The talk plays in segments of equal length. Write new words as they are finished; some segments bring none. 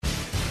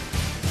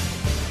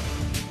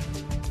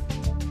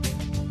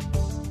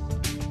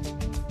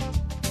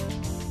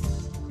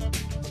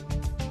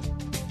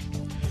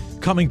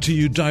Coming to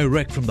you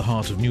direct from the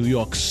heart of New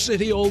York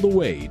City all the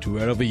way to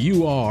wherever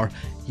you are,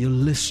 you're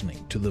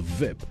listening to the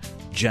VIP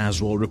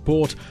Jazzwall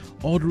Report.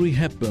 Audrey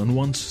Hepburn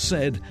once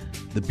said,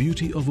 "The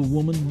beauty of a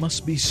woman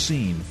must be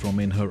seen from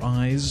in her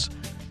eyes,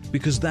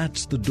 because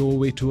that's the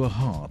doorway to her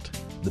heart,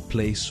 the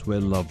place where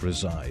love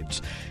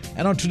resides."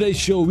 And on today's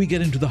show, we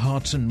get into the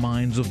hearts and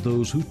minds of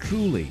those who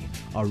truly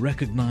are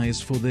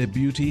recognized for their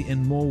beauty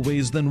in more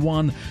ways than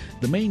one.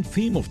 The main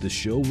theme of this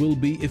show will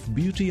be if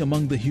beauty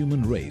among the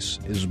human race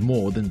is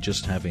more than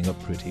just having a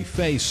pretty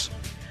face.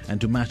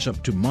 And to match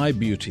up to my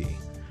beauty,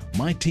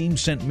 my team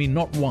sent me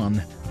not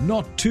one,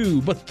 not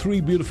two, but three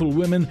beautiful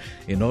women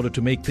in order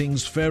to make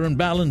things fair and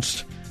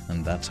balanced.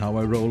 And that's how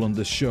I roll on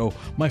this show.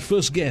 My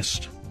first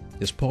guest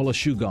is Paula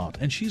Shugart,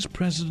 and she's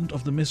president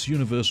of the Miss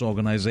Universe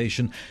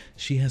organization.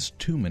 She has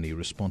too many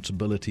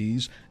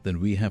responsibilities than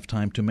we have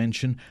time to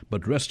mention,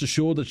 but rest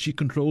assured that she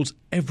controls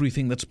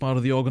everything that's part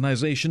of the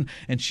organization,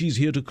 and she's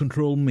here to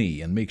control me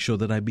and make sure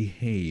that I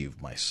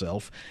behave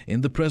myself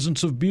in the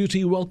presence of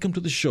beauty. Welcome to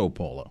the show,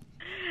 Paula.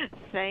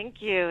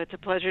 Thank you. It's a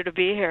pleasure to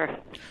be here.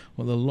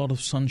 Well, a lot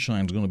of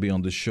sunshine is going to be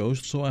on this show,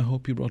 so I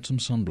hope you brought some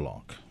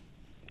sunblock.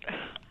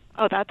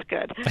 Oh, that's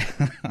good.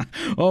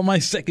 Oh, my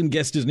second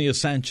guest is Nia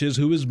Sanchez,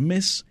 who is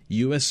Miss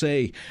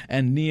USA.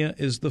 And Nia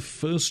is the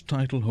first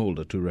title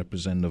holder to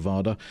represent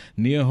Nevada.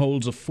 Nia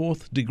holds a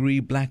 4th degree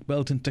black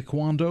belt in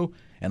Taekwondo,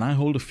 and I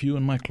hold a few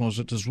in my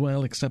closet as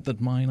well, except that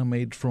mine are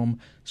made from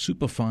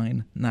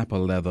superfine Napa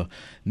leather.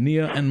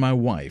 Nia and my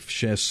wife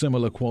share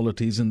similar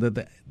qualities in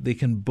that they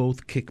can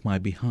both kick my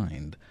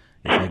behind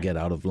if I get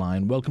out of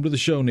line. Welcome to the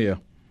show, Nia.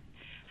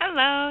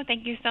 Hello.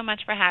 Thank you so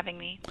much for having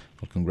me.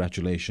 Well,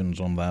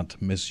 congratulations on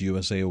that Miss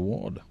USA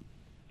award.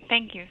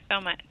 Thank you so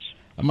much.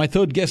 And my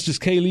third guest is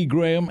Kaylee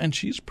Graham, and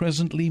she's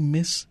presently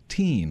Miss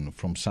Teen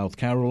from South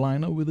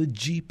Carolina with a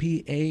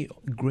GPA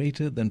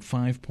greater than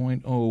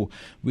 5.0.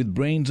 With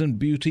brains and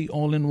beauty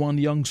all in one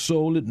young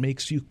soul, it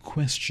makes you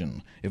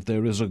question if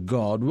there is a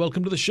God.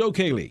 Welcome to the show,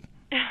 Kaylee.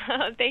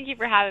 Thank you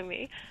for having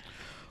me.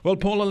 Well,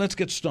 Paula, let's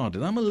get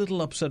started. I'm a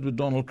little upset with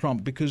Donald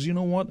Trump because you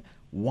know what?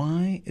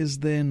 Why is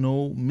there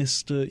no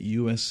Mr.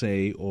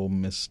 USA or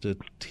Mr.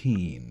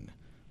 Teen?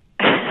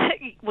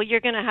 Well, you're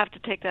going to have to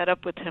take that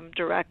up with him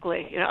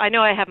directly. You know, I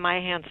know I have my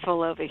hands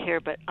full over here,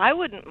 but I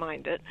wouldn't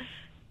mind it.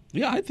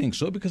 Yeah, I think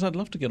so, because I'd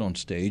love to get on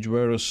stage,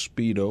 wear a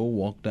Speedo,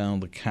 walk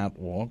down the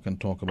catwalk, and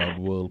talk about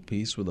world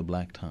peace with a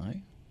black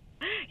tie.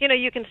 You know,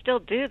 you can still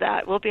do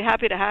that. We'll be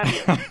happy to have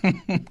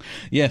you.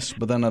 Yes,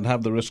 but then I'd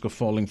have the risk of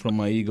falling from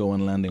my ego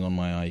and landing on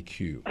my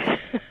IQ.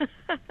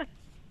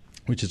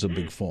 Which is a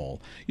big fall.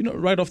 You know,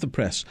 right off the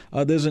press,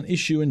 there's an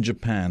issue in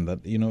Japan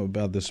that, you know,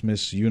 about this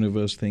Miss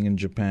Universe thing in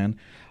Japan.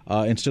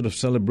 Instead of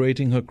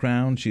celebrating her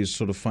crown, she's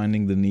sort of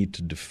finding the need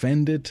to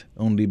defend it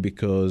only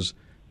because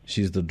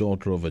she's the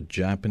daughter of a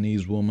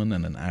Japanese woman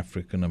and an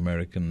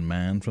African-American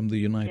man from the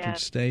United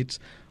States.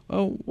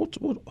 How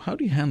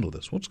do you handle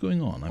this? What's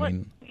going on? I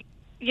mean...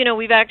 You know,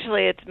 we've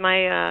actually, it's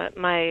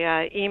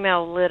my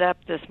email lit up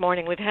this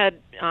morning. We've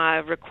had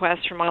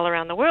requests from all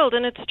around the world,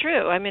 and it's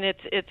true. I mean,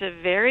 it's a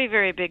very,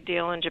 very big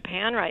deal in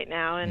Japan right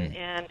now,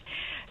 and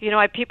you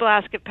know, people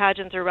ask if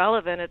pageants are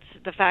relevant. It's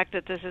the fact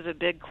that this is a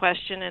big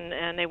question,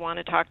 and they want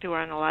to talk to her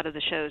on a lot of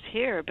the shows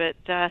here. But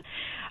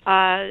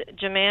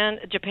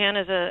Japan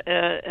is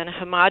a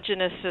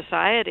homogenous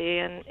society,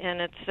 and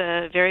it's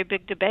a very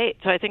big debate.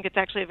 So I think it's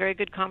actually a very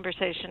good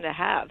conversation to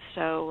have.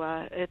 So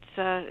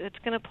it's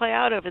going to play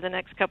out over the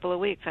next couple of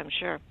weeks, I'm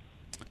sure.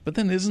 But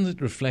then, isn't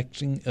it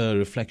reflection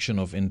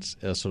of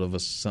sort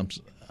of some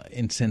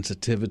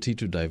insensitivity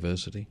to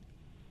diversity?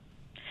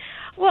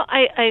 Well,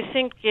 I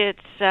think it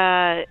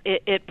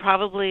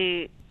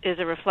probably is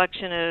a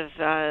reflection of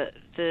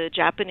the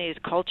Japanese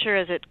culture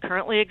as it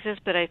currently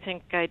exists, but I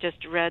think I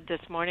just read this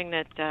morning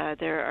that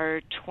there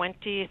are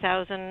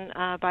 20,000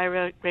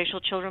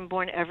 biracial children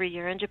born every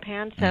year in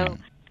Japan, so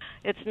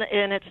it's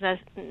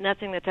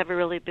nothing that's ever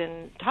really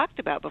been talked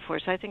about before,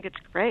 so I think it's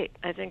great.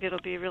 I think it'll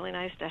be really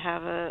nice to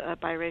have a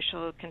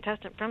biracial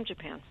contestant from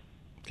Japan.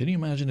 Can you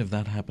imagine if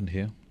that happened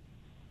here?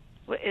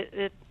 Well,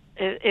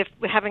 if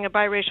we're having a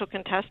biracial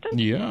contestant?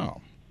 Yeah.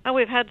 Oh,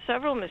 we've had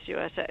several Miss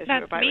USAs who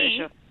are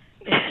biracial.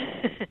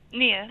 Me.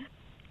 Nia.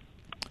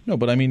 No,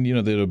 but I mean, you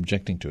know, they're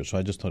objecting to it, so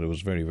I just thought it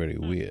was very, very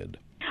weird.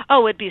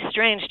 Oh, it'd be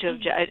strange to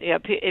object.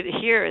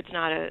 Here,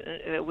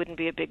 it wouldn't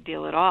be a big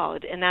deal at all,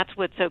 and that's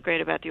what's so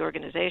great about the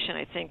organization.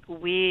 I think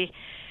we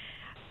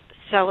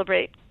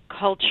celebrate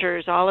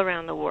cultures all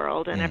around the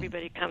world, and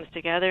everybody comes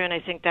together, and I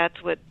think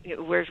that's what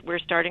we're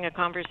starting a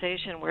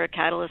conversation. We're a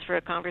catalyst for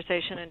a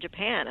conversation in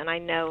Japan, and I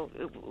know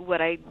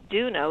what I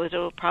do know is it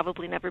will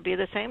probably never be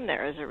the same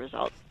there as a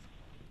result.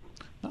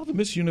 Now, the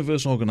Miss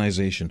Universe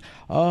organization,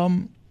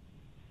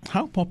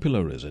 how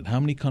popular is it? How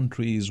many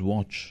countries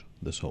watch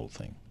this whole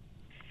thing?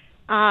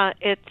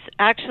 It's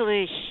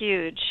actually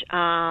huge,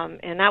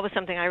 and that was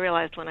something I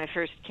realized when I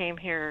first came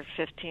here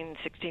 15,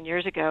 16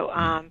 years ago.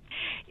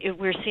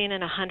 We're seen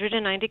in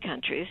 190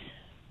 countries.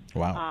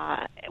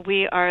 Wow.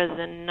 We are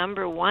the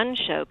number one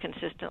show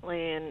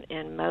consistently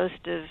in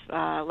most of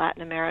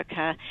Latin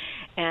America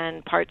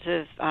and parts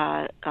of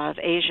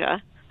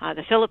Asia.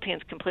 The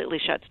Philippines completely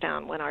shuts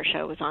down when our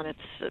show was on.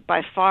 It's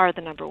by far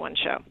the number one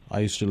show. I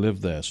used to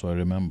live there, so I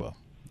remember.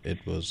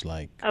 It was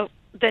like... Oh,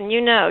 then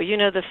you know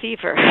the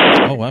fever.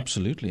 Oh,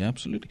 absolutely,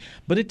 absolutely.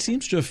 But it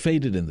seems to have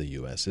faded in the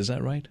U.S., is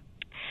that right?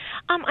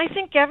 I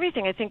think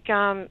everything. I think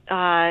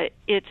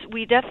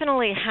we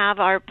definitely have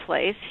our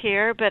place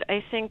here, but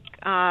I think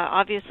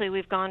obviously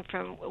we've gone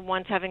from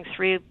once having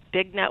 3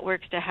 big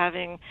networks to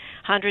having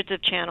hundreds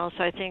of channels.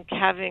 So I think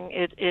having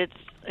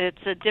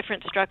it's a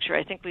different structure.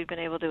 I think we've been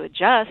able to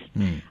adjust.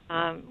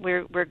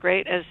 We're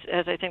great, as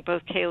I think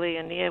both Kaylee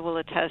and Nia will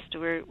attest.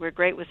 We're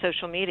great with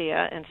social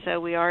media, and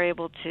so we are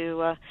able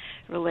to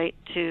relate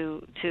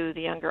to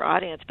the younger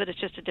audience. But it's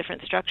just a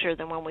different structure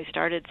than when we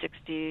started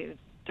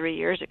 63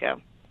 years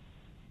ago.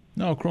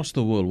 Now, across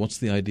the world, what's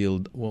the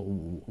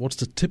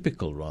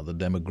typical, rather,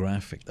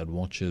 demographic that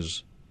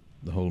watches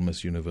the whole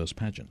Miss Universe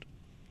pageant?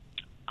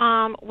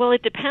 Well,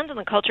 it depends on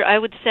the culture. I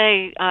would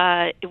say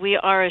we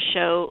are a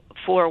show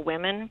for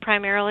women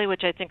primarily,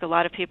 which I think a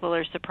lot of people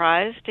are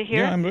surprised to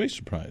hear. Yeah, I'm very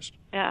surprised.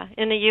 Yeah,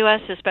 in the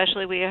U.S.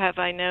 especially,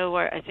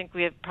 I think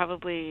we have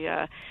probably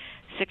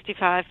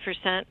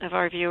 65% of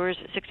our viewers,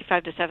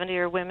 65 to 70,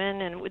 are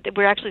women, and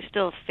we're actually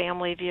still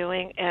family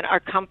viewing, and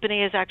our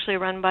company is actually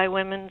run by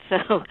women,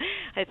 so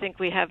I think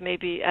we have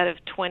maybe out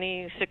of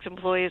 26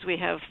 employees, we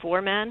have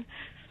 4 men.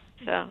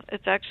 So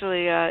it's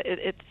actually,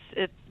 it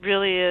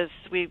really is,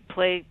 we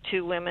play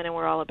to women and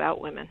we're all about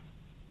women.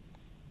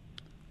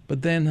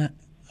 But then,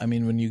 I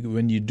mean,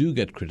 when you do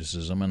get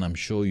criticism, and I'm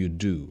sure you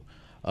do,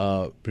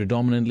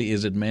 predominantly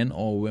is it men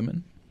or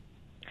women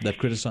that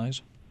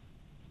criticize?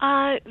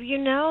 I've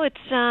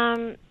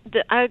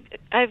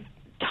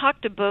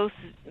talked to both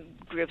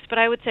groups, but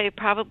I would say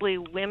probably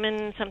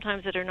women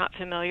sometimes that are not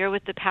familiar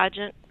with the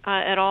pageant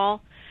at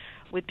all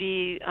would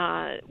be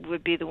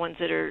the ones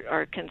that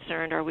are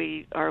concerned. Are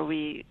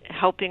we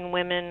helping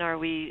women? Are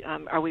we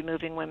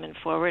moving women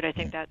forward? I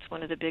think that's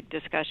one of the big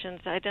discussions.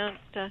 I don't,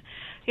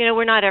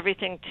 we're not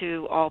everything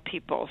to all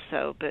people.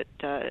 But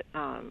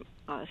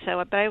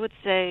I would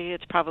say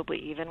it's probably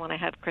even when I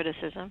have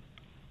criticism.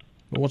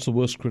 Well, what's the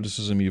worst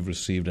criticism you've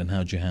received, and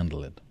how'd you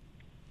handle it?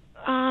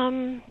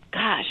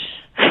 Gosh,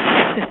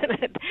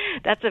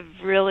 that's a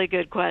really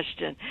good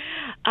question.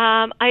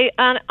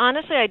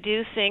 Honestly, I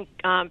do think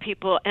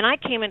people, and I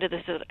came into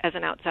this as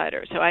an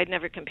outsider, so I'd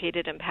never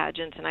competed in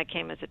pageants, and I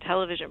came as a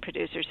television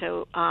producer,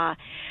 so I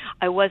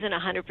wasn't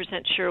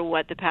 100% sure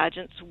what the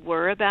pageants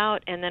were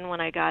about, and then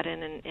when I got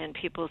in and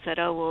people said,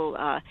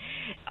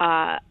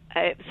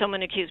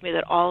 someone accused me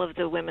that all of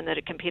the women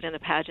that compete in the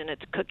pageant,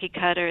 it's cookie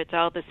cutter, it's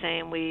all the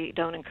same, we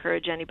don't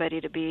encourage anybody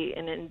to be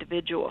an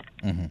individual.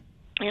 Mm-hmm.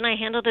 And I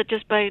handled it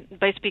just by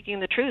speaking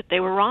the truth.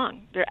 They were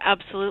wrong. They're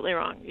absolutely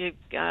wrong.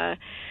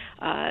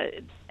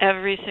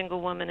 Every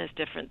single woman is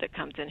different that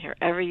comes in here.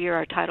 Every year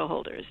our title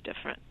holder is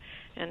different,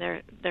 and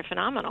they're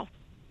phenomenal.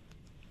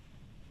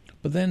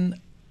 But then,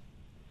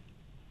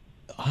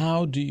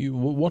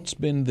 what's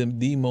been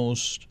the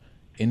most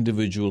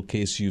individual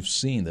case you've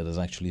seen that has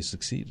actually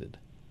succeeded?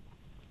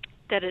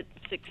 That it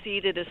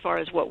succeeded as far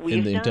as what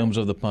we've done? In terms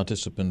of the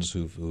participants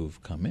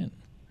who've come in.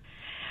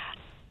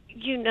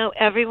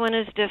 Everyone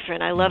is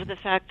different. I love the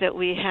fact that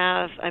we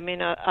have,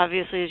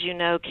 obviously, as you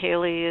know,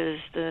 Kaylee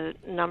is the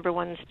number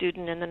one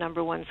student in the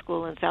number one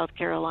school in South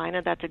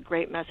Carolina. That's a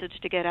great message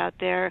to get out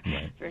there.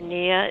 Right. For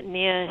Nia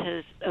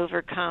has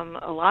overcome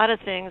a lot of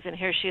things, and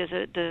here she is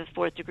at the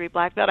 4th degree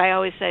black belt. I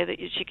always say that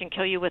she can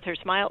kill you with her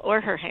smile or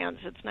her hands.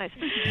 It's nice.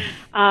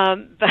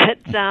 But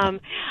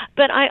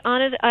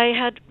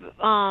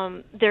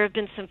there have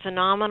been some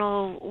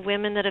phenomenal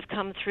women that have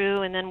come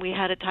through, and then we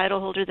had a title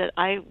holder that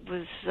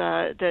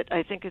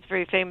I think it's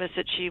very famous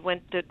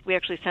that we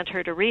actually sent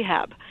her to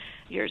rehab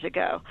years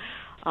ago.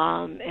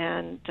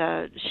 And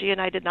she and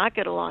I did not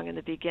get along in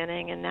the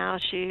beginning, and now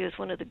she is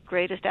one of the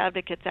greatest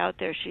advocates out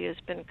there. She has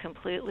been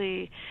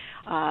completely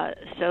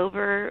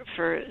sober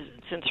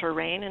since her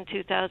reign in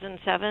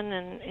 2007,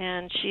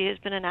 and she has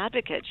been an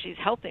advocate. She's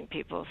helping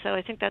people. So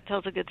I think that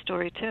tells a good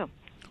story, too.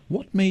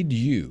 What made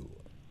you,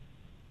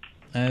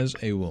 as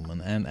a woman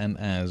and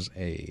as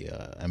a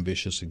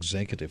ambitious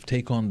executive,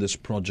 take on this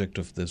project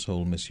of this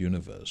whole Miss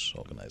Universe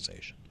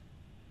organization?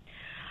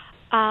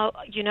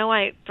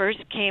 I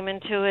first came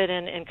into it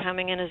and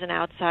coming in as an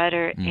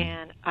outsider,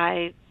 and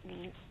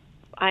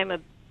I'm a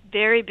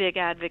very big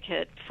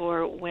advocate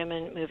for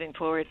women moving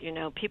forward.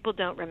 People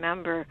don't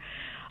remember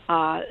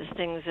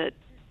things that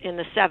in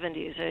the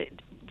 70s,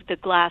 the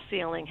glass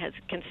ceiling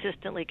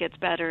consistently gets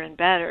better and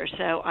better.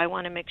 So I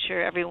want to make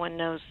sure everyone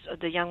knows,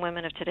 the young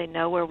women of today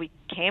know where we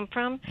came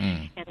from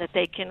and that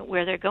they can,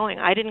 where they're going.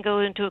 I didn't go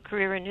into a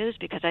career in news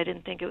because I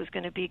didn't think it was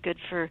going to be good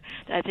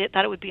I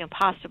thought it would be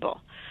impossible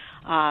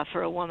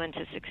for a woman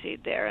to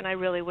succeed there. And I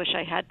really wish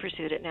I had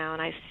pursued it now.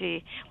 And I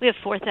see we have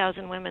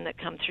 4,000 women that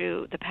come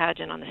through the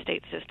pageant on the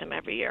state system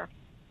every year.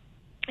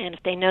 And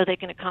if they know they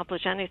can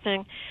accomplish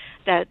anything,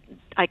 that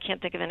I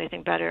can't think of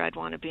anything better I'd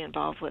want to be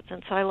involved with.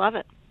 And so I love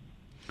it.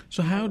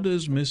 So how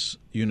does Miss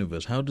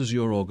Universe, how does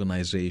your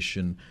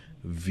organization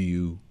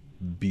view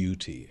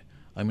beauty?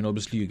 I mean,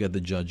 obviously you get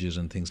the judges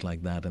and things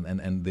like that,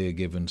 and they're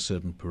given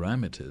certain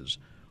parameters.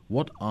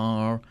 What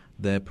are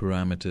their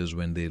parameters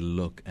when they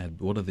look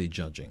at, what are they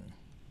judging?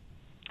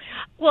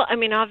 Well, I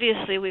mean,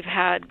 obviously we've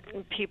had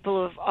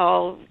people of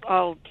all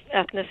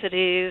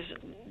ethnicities.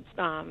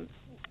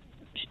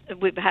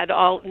 We've had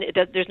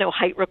there's no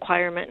height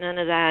requirement, none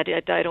of that.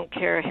 I don't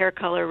care, hair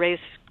color, race,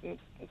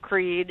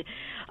 creed,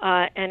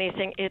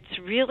 anything. It's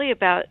really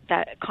about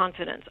that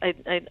confidence.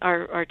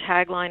 Our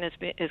tagline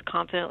is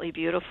confidently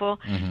beautiful.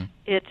 Mm-hmm.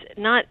 It's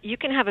not, you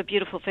can have a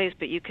beautiful face,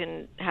 but you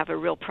can have a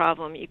real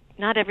problem.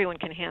 Not everyone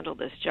can handle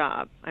this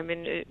job. I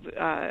mean,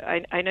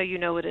 I know you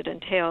know what it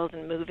entails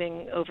in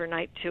moving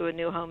overnight to a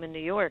new home in New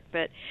York,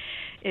 but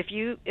if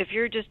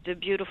you're just a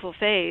beautiful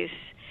face,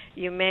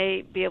 you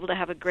may be able to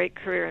have a great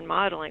career in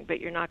modeling, but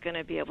you're not going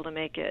to be able to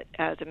make it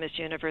as a Miss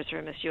Universe or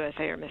a Miss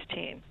USA or Miss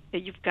Teen.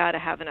 You've got to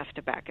have enough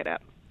to back it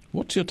up.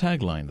 What's your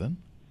tagline then?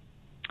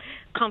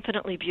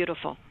 Confidently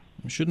beautiful.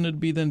 Shouldn't it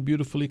be then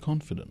beautifully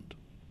confident?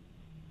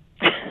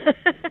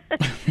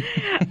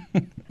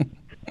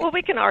 Well,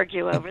 we can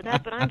argue over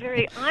that, but I'm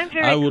very.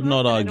 I would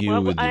not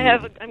argue with you.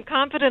 I'm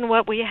confident in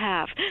what we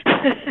have.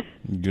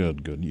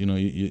 Good. You know,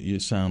 you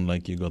sound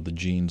like you got the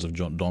genes of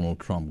Donald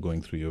Trump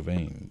going through your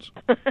veins.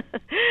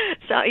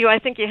 So I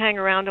think you hang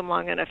around him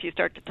long enough, you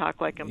start to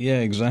talk like him. Yeah,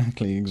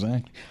 exactly.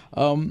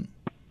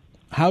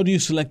 How do you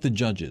select the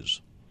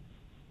judges?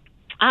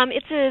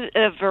 It's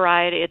a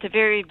variety. It's a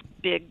very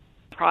big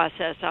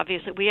process.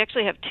 Obviously, we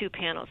actually have two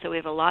panels. So we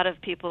have a lot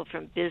of people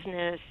from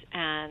business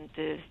and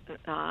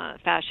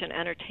fashion,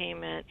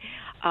 entertainment,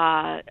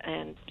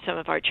 and some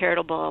of our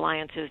charitable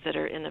alliances that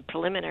are in the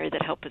preliminary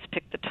that help us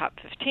pick the top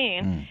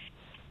 15.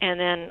 And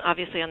then,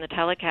 obviously, on the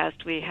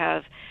telecast, we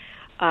have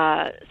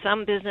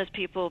some business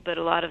people, but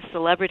a lot of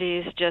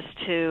celebrities, just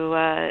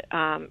to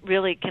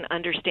really can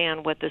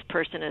understand what this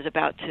person is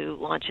about to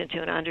launch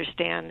into and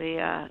understand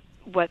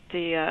what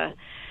to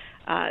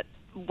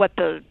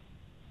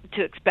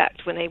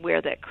expect when they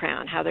wear that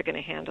crown, how they're going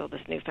to handle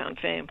this newfound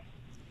fame.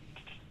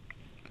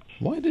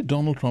 Why did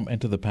Donald Trump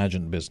enter the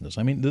pageant business?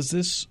 I mean, does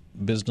this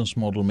business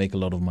model make a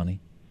lot of money?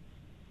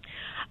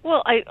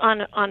 Well,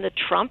 on the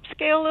Trump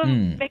scale of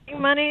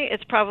making money,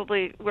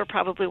 we're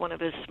probably one of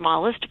his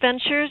smallest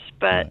ventures,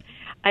 but Right.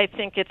 I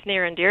think it's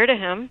near and dear to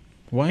him.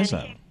 Why is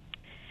that?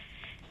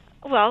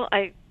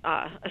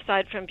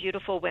 Aside from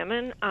beautiful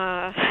women,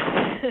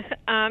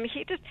 I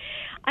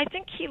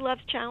think he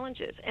loves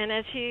challenges. And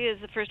as he is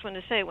the first one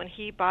to say, when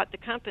he bought the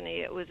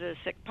company, it was a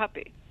sick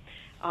puppy.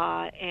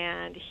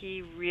 And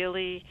he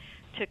really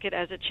took it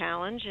as a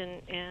challenge,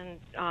 and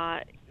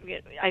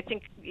I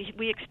think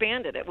we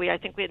expanded it. I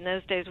think in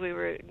those days we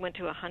went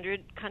to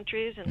 100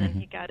 countries, and then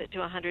he got it to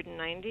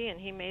 190, and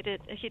he made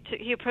it.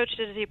 He approached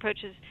it as he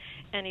approaches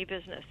any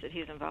business that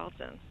he's involved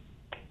in.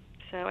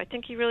 So I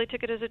think he really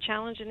took it as a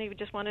challenge, and he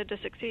just wanted to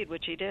succeed,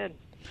 which he did.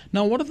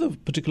 Now, what are the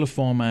particular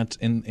formats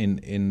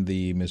in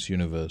the Miss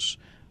Universe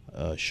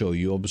show?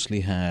 You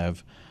obviously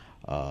have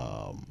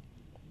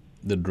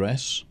the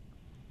dress.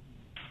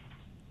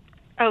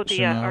 Oh,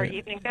 our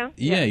evening gown?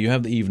 Yeah, you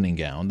have the evening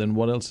gown. Then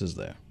what else is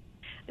there?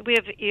 We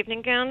have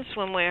evening gown,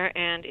 swimwear,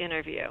 and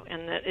interview,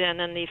 and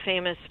then the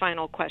famous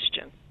final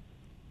question.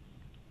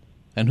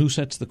 And who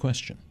sets the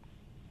question?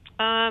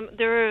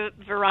 There are a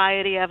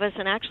variety of us,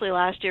 and actually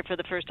last year for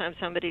the first time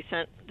somebody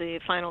sent the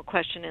final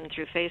question in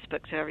through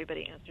Facebook, so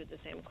everybody answered the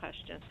same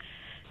question,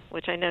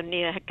 which I know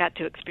Nia got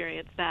to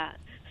experience that.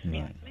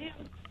 Right.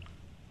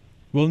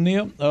 Well,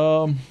 Nia,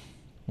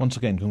 once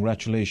again,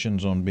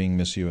 congratulations on being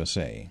Miss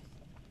USA.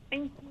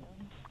 Thank you.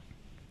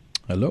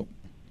 Hello?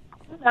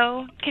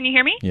 Hello. Can you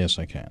hear me? Yes,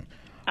 I can.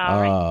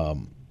 All right.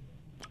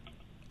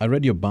 I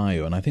read your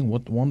bio, and I think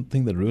one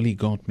thing that really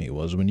got me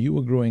was when you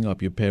were growing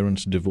up, your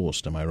parents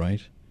divorced, am I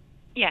right?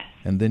 Yes.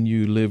 And then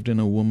you lived in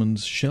a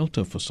woman's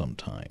shelter for some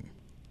time.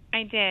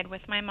 I did,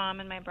 with my mom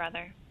and my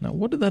brother. Now,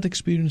 what did that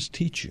experience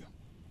teach you?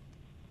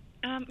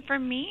 For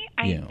me,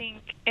 I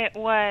think it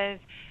was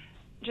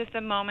just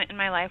a moment in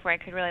my life where I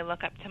could really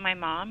look up to my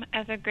mom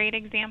as a great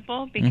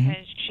example,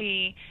 because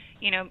she,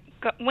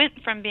 went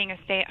from being a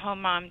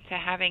stay-at-home mom to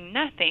having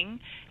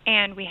nothing,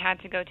 and we had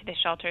to go to the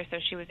shelter, so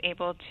she was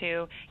able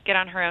to get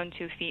on her own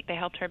 2 feet. They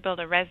helped her build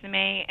a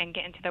resume and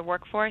get into the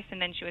workforce,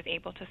 and then she was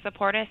able to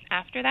support us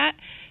after that.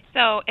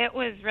 So it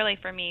was really,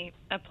 for me,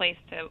 a place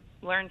to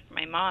learn from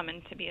my mom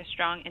and to be a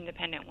strong,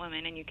 independent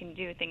woman, and you can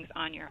do things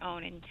on your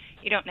own, and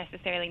you don't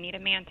necessarily need a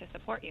man to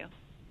support you.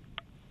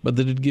 But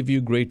did it give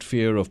you great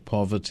fear of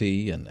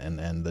poverty and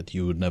that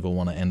you would never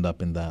want to end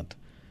up in that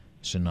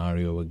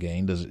scenario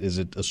again? Is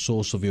it a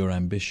source of your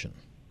ambition?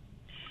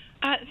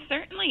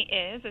 Certainly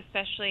is,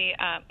 especially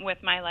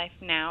with my life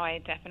now. I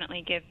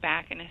definitely give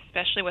back, and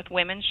especially with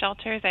women's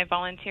shelters. I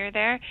volunteer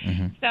there.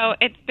 So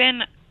it's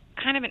been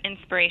kind of an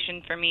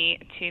inspiration for me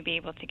to be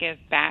able to give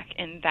back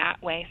in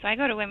that way. So I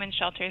go to women's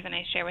shelters and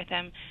I share with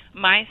them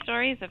my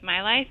stories of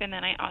my life, and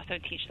then I also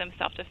teach them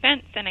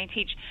self-defense, and I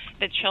teach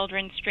the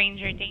children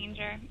stranger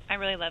danger. I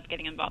really love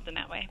getting involved in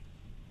that way.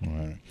 All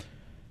right.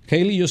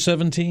 Kaylee, you're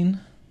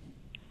 17?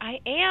 I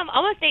am.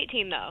 Almost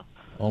 18, though.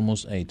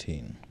 Almost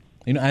 18.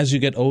 You know, as you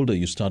get older,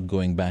 you start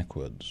going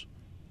backwards.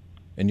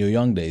 In your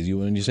young days,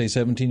 when you say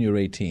 17, you're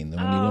 18. And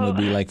when you're going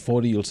to be like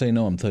 40, you'll say,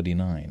 no, I'm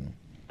 39.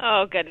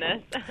 Oh,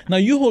 goodness. Now,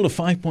 you hold a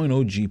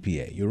 5.0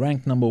 GPA. You're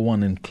ranked number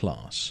 1 in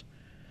class.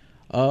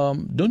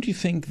 Don't you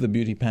think the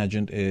beauty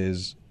pageant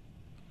is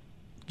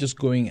just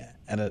going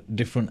at a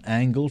different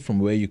angle from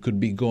where you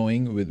could be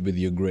going with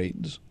your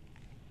grades?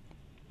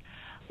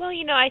 Well,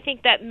 I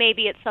think that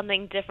maybe it's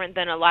something different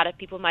than a lot of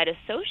people might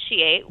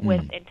associate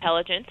with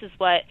intelligence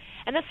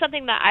and that's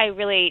something that I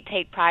really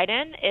take pride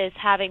in, is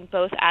having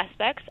both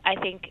aspects. I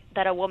think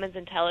that a woman's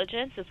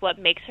intelligence is what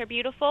makes her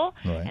beautiful,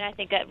 right. And I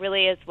think that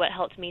really is what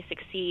helped me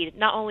succeed,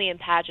 not only in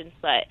pageants,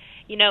 but,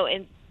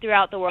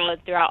 throughout the world,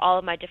 throughout all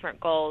of my different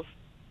goals.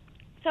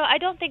 So I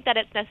don't think that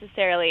it's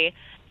necessarily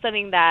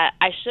something that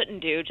I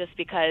shouldn't do just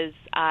because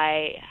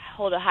I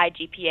hold a high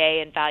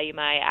GPA and value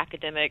my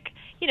academic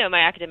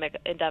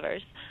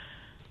endeavors.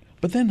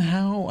 But then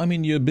how? I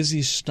mean, you're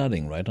busy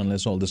studying, right?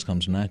 Unless all this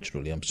comes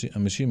naturally.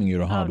 I'm assuming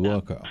you're a hard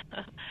worker.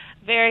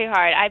 Very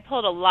hard. I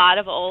pulled a lot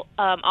of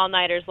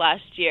all-nighters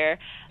last year.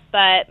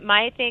 But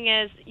my thing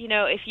is,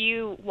 if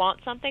you want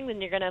something, then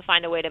you're going to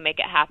find a way to make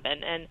it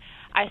happen. And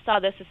I saw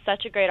this as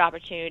such a great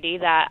opportunity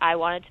that I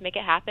wanted to make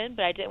it happen,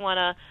 but I didn't want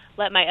to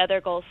let my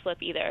other goals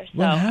slip either. So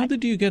well, how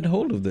did you get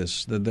hold of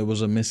this, that there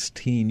was a Miss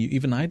Teen?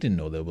 Even I didn't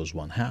know there was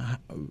one.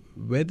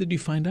 Where did you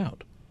find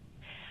out?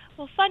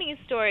 Well, funny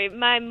story.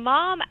 My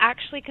mom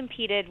actually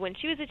competed when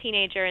she was a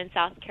teenager in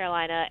South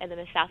Carolina in the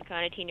Miss South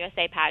Carolina Teen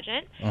USA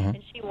pageant,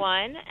 and she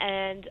won.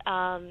 And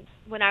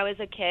when I was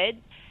a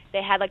kid,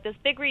 they had like this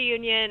big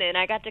reunion, and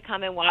I got to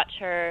come and watch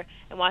her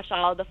and watch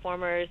all of the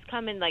formers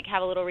come and like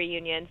have a little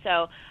reunion.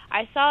 So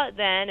I saw it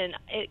then, and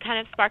it kind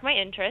of sparked my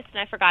interest,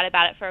 and I forgot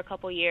about it for a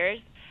couple years.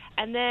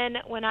 And then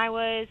when I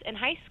was in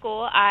high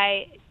school,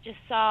 I just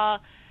saw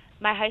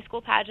my high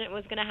school pageant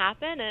was going to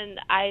happen, and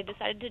I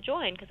decided to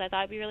join because I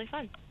thought it'd be really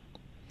fun.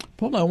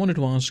 Paula, I wanted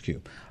to ask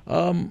you,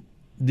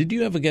 did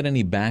you ever get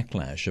any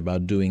backlash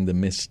about doing the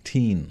Miss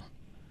Teen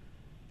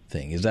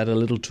thing? Is that a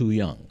little too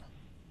young?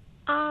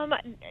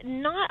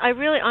 I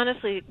really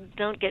honestly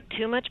don't get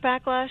too much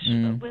backlash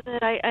with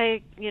it.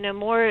 I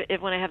more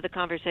when I have the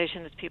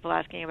conversation with people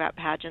asking about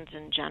pageants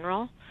in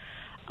general,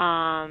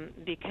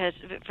 because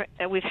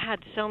we've had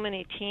so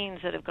many teens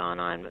that have gone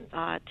on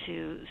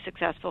to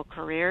successful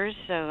careers.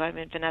 So I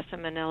mean, Vanessa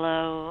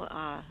Minnillo,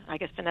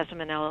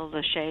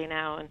 Lachey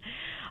now, and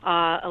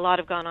a lot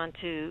have gone on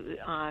to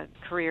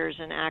careers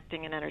in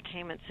acting and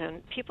entertainment. So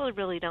people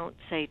really don't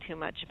say too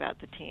much about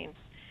the teens.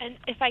 And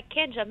if I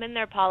can jump in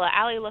there, Paula,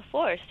 Allie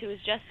LaForce, who was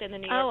just in the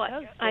New York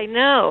Post. I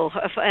know,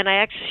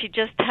 and she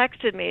just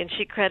texted me, and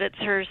she credits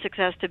her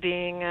success to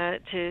being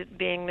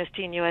Miss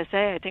Teen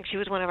USA. I think she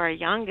was one of our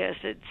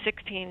youngest. At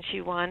 16,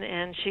 she won,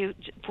 and she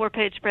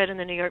 4-page spread in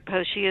the New York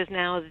Post. She is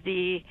now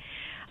the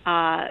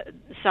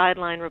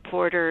sideline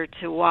reporter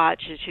to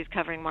watch as she's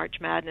covering March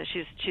Madness.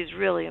 She's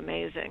really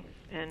amazing.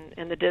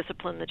 And the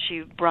discipline that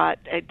she brought,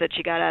 that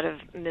she got out of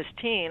Miss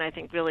Teen, I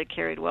think really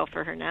carried well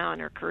for her now in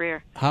her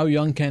career. How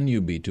young can you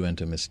be to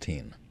enter Miss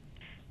Teen?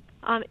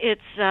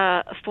 It's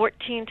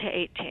 14 to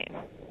 18.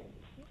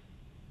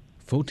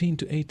 14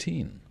 to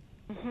 18?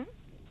 Mm-hmm.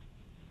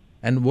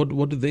 And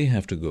what do they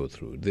have to go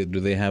through? Do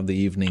they have the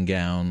evening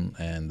gown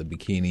and the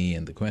bikini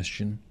and the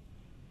question?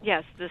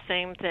 Yes, the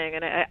same thing.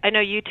 And I know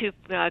you two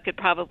could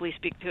probably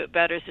speak to it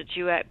better since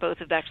you both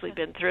have actually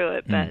been through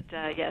it. But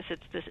yes,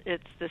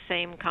 it's the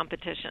same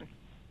competition.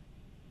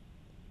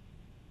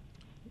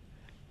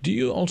 Do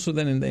you also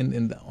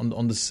then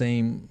on the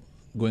same,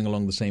 going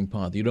along the same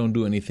path, you don't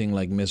do anything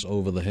like Miss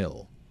Over the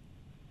Hill?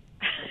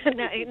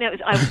 No,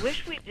 I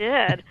wish we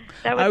did.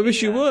 I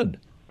wish you would.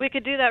 We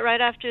could do that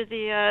right after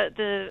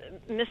the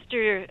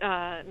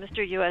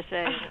Mr.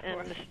 USA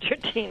and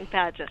Mr. Teen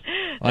pageant.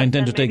 I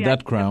intend to take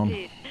that crown.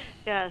 Compete.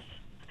 Yes.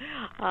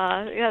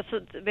 So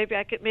maybe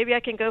I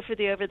can go for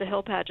the Over the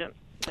Hill pageant.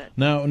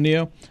 Now,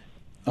 Nia,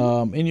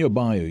 in your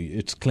bio,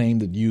 it's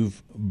claimed that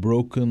you've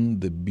broken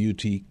the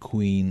beauty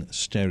queen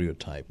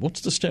stereotype.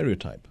 What's the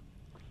stereotype?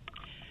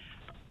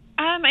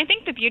 I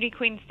think the beauty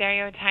queen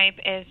stereotype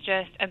is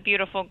just a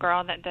beautiful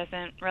girl that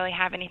doesn't really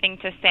have anything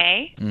to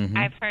say. Mm-hmm.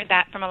 I've heard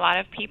that from a lot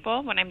of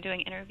people when I'm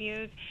doing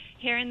interviews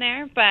here and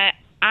there. But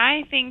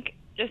I think,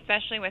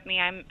 especially with me,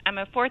 I'm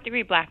a 4th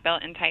degree black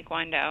belt in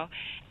Taekwondo,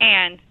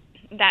 and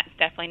that's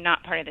definitely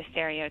not part of the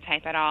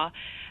stereotype at all.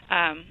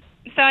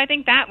 So I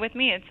think that with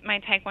me, it's my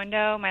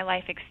Taekwondo, my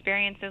life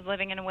experiences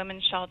living in a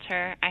women's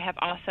shelter. I have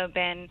also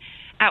been,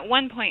 at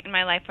one point in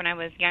my life when I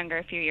was younger,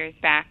 a few years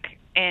back,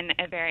 in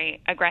a very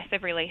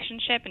aggressive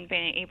relationship and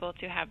being able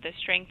to have the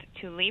strength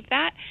to leave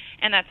that.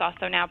 And that's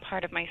also now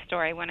part of my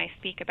story when I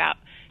speak about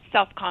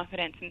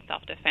self-confidence and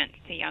self-defense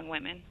to young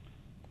women.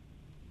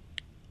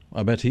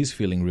 I bet he's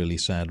feeling really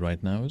sad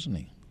right now, isn't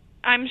he?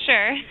 I'm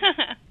sure.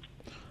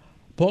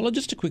 Paula,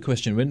 just a quick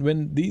question.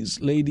 When these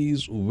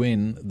ladies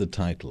win the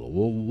title,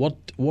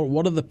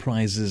 what are the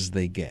prizes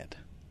they get?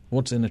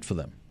 What's in it for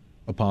them,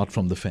 apart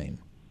from the fame?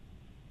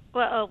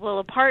 Well,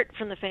 apart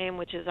from the fame,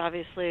 which is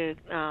obviously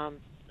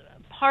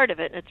part of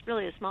it, and it's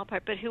really a small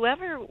part, but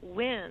whoever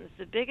wins,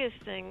 the biggest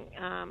thing,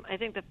 I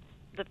think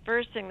the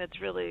first thing that's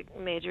really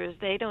major is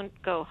they don't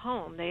go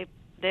home.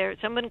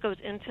 Someone goes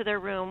into their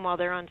room while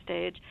they're on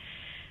stage,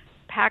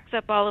 packs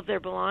up all of their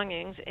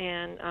belongings,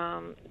 and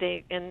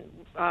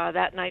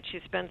that night she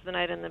spends the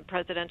night in the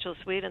presidential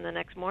suite, and the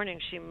next morning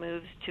she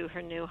moves to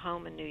her new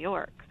home in New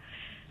York.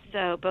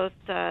 So both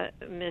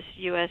Miss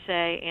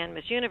USA and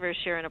Miss Universe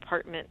share an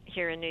apartment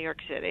here in New York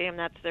City, and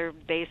that's their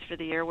base for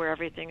the year, where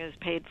everything is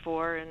paid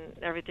for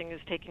and everything is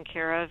taken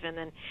care of. And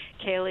then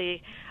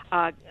Kaylee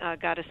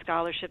got a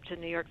scholarship to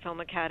New York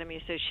Film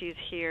Academy, so she's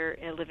here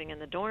living in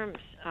the dorms.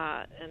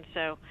 And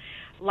so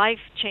life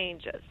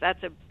changes.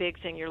 That's a big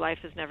thing. Your life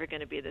is never going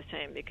to be the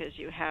same because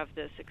you have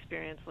this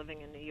experience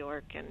living in New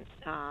York. And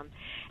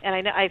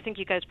I think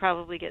you guys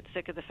probably get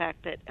sick of the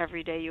fact that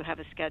every day you have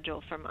a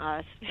schedule from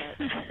us,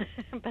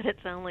 but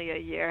it's only a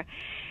year.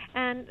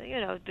 And,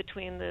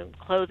 between the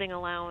clothing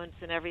allowance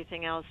and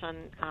everything else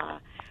on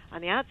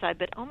the outside,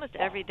 but almost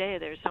every day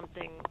there's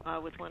something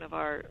with one of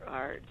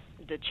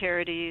the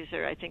charities,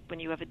 or I think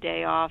when you have a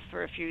day off,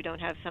 or if you don't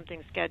have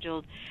something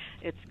scheduled,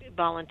 it's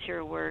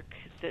volunteer work,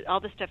 all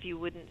the stuff you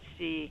wouldn't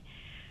see,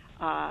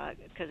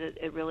 because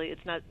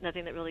it's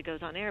nothing that really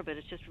goes on air, but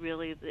it's just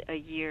really a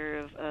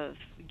year of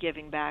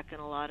giving back and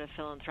a lot of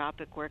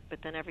philanthropic work, but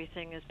then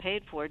everything is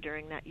paid for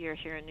during that year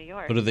here in New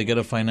York. But do they get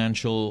a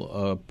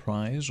financial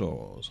prize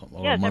or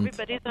something? Yes, a month?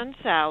 Everybody's on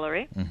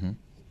salary. Mm-hmm.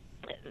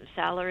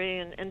 Salary,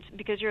 and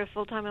because you're a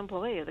full-time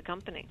employee of the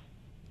company.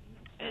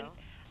 And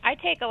I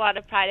take a lot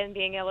of pride in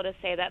being able to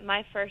say that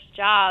my first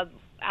job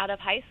out of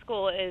high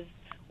school is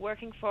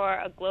working for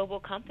a global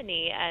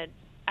company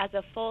as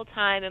a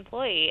full-time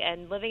employee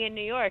and living in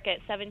New York at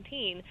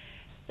 17.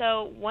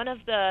 So one of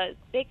the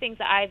big things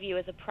that I view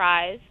as a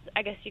prize,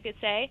 I guess you could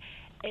say,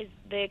 is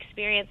the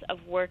experience of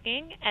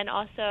working and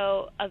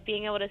also of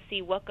being able to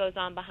see what goes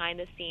on behind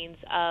the scenes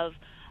of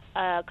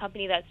a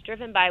company that's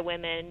driven by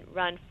women,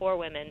 run for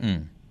women.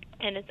 Mm.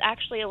 And it's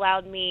actually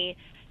allowed me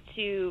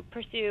to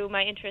pursue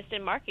my interest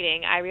in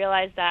marketing. I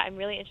realized that I'm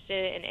really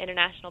interested in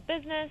international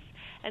business,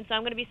 and so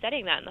I'm going to be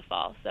studying that in the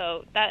fall.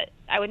 So that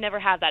I would never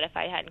have that if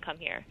I hadn't come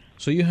here.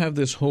 So you have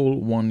this whole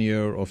 1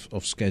 year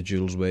of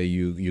schedules where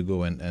you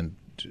go and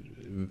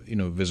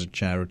visit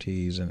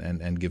charities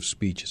and give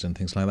speeches and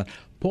things like that.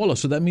 Paula,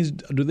 so that means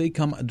do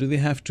they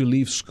have to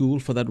leave school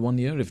for that 1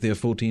 year if they're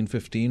 14,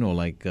 15, or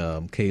like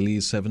Kaylee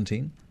is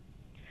 17?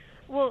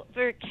 Well,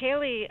 for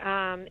Kaylee,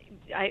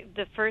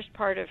 the first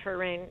part of her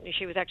reign,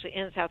 she was actually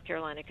in South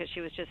Carolina because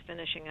she was just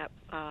finishing up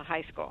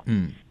high school.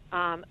 Mm.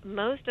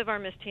 Most of our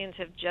Miss Teens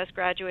have just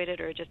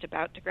graduated or are just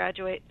about to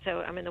graduate.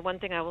 So, the one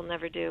thing I will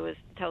never do is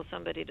tell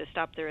somebody to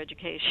stop their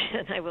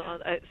education.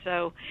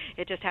 So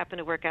it just happened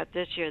to work out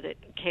this year that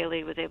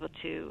Kaylee was able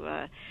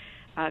to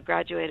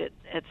graduate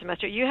at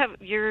semester. You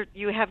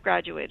have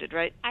graduated,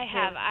 right? I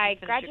have. I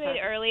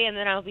graduated early, and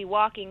then I'll be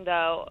walking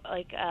though,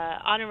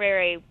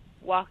 honorary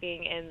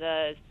walking in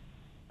the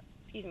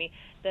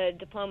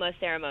diploma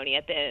ceremony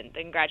at the end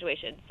in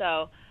graduation.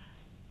 So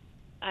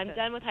I'm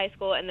done with high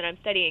school, and then I'm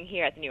studying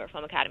here at the New York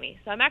Film Academy.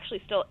 So I'm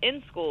actually still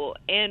in school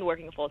and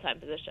working a full-time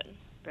position.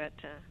 But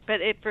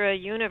for a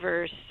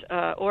Universe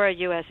or a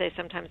USA,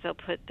 sometimes they'll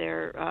put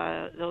their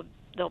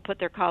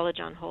college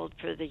on hold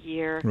for the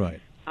year, right?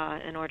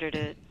 In order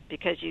to,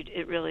 because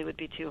it really would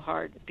be too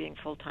hard being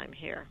full-time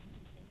here.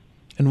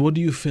 And what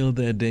do you fill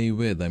their day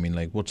with?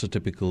 What's a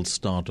typical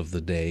start of the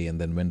day, and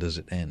then when does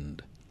it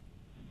end?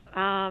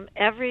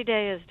 Every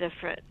day is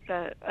different.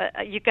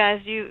 You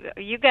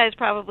guys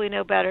probably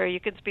know better. You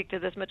can speak to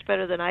this much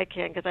better than I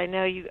can, because I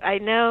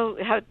know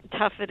how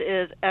tough it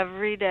is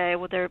every day.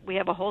 We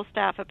have a whole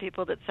staff of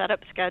people that set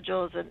up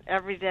schedules, and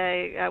every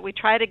day we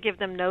try to give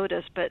them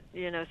notice, but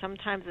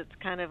sometimes it's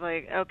kind of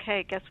like,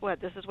 okay, guess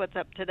what? This is what's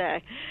up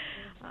today.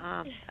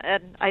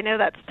 And I know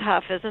that's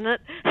tough, isn't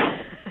it?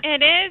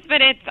 It is,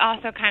 but it's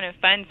also kind of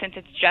fun since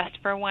it's just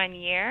for 1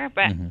 year.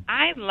 But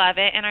I love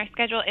it, and our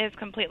schedule is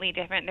completely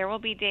different. There will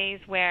be days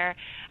where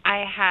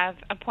I have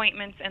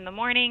appointments in the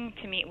morning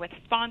to meet with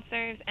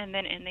sponsors, and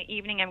then in the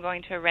evening I'm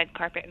going to a red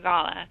carpet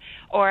gala.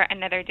 Or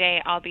another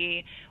day I'll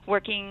be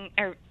working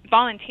or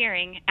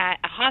volunteering at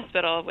a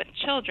hospital with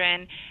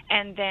children,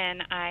 and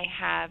then I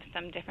have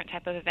some different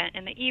type of event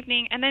in the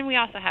evening. And then we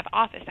also have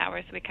office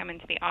hours, so we come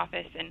into the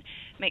office and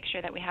make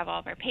sure that we have all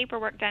of our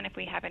paperwork done if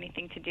we have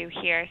anything to do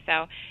here.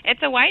 So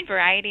it's a wide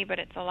variety, but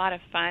it's a lot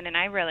of fun, and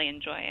I really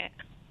enjoy it.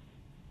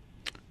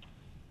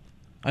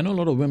 I know a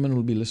lot of women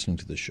will be listening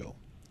to the show,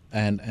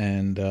 and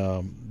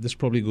this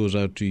probably goes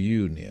out to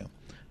you, Nia,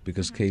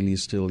 because Kaylee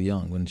is still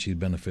young when she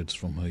benefits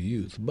from her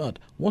youth. But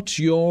what's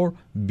your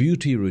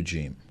beauty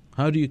regime?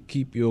 How do you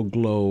keep your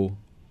glow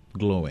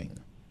glowing?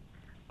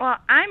 Well,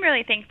 I'm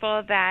really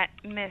thankful that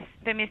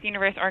the Miss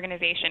Universe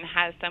organization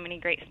has so many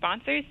great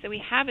sponsors. So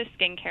we have a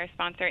skincare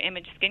sponsor,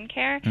 Image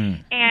Skincare,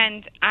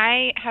 and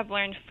I have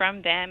learned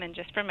from them and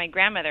just from my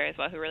grandmother as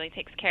well, who really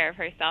takes care of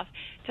herself,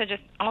 to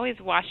just always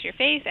wash your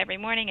face every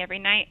morning, every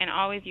night, and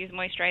always use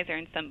moisturizer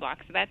and sunblock.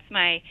 So that's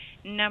my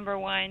number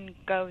one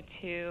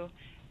go-to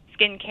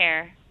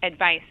skincare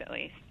advice, at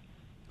least.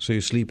 So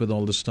you sleep with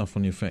all this stuff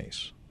on your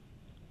face?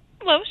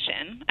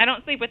 Lotion. I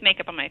don't sleep with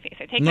makeup on my face.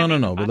 I take No,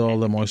 with all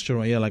the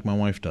moisture. Yeah, like my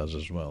wife does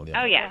as well.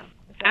 Yeah. Oh, yes.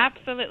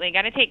 Absolutely.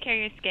 Got to take care of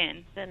your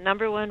skin. The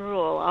number one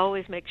rule,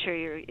 always make sure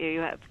you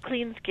have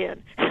clean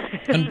skin.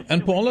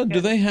 And Paula, do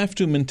they have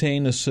to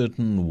maintain a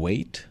certain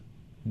weight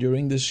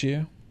during this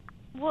year?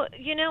 Well,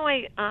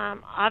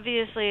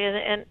 obviously,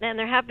 and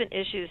there have been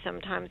issues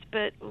sometimes,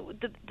 but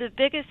the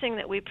biggest thing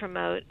that we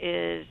promote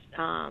is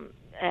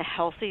a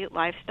healthy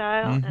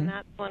lifestyle, and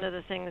that's one of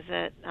the things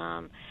that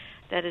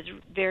that is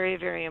very,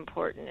 very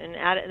important, and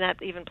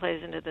that even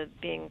plays into the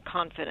being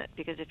confident,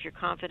 because if you're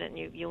confident,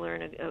 you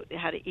learn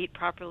how to eat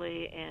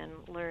properly and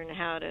learn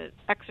how to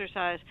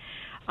exercise.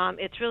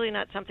 It's really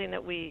not something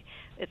that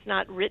it's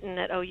not written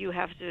that, you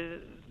have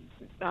to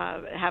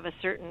have a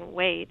certain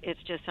weight.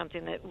 It's just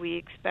something that we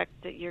expect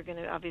that you're going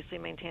to obviously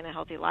maintain a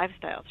healthy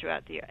lifestyle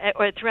throughout the year,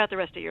 or throughout the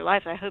rest of your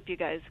life. I hope you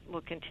guys will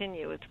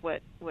continue with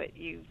what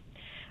you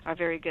are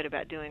very good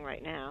about doing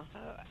right now.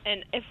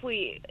 And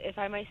if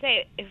I might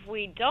say, if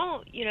we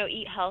don't,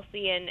 eat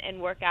healthy and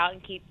work out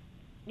and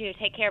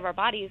take care of our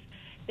bodies,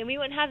 then we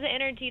wouldn't have the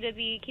energy to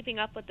be keeping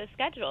up with the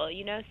schedule,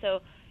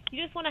 So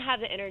you just want to have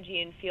the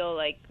energy and feel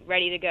like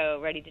ready to go,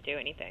 ready to do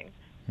anything.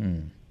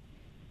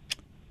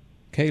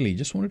 Kaylee,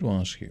 just wanted to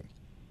ask you.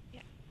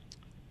 Yeah.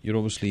 You're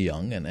obviously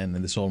young, and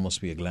this all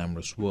must be a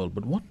glamorous world,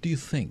 but what do you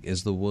think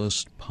is the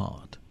worst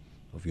part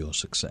of your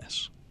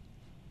success?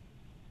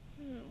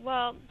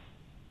 Well,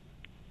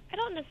 I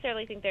don't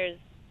necessarily think there's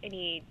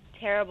any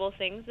terrible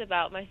things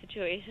about my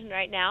situation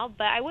right now,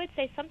 but I would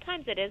say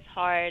sometimes it is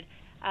hard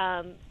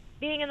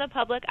being in the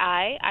public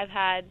eye. I've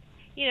had,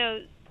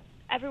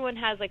 everyone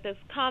has like those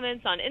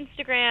comments on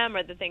Instagram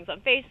or the things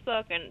on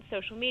Facebook and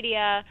social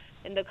media,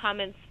 and the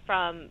comments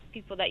from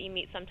people that you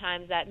meet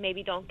sometimes that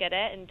maybe don't get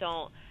it and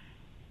don't,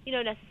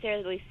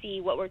 necessarily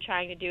see what we're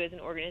trying to do as an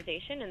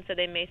organization, and so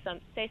they may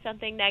say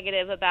something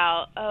negative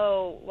about,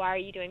 why are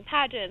you doing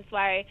pageants?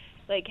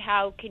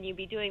 How can you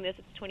be doing this?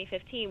 It's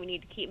 2015. We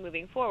need to keep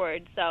moving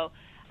forward. So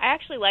I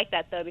actually like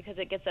that, though, because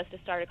it gets us to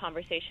start a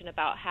conversation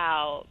about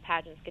how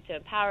pageants get to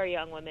empower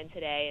young women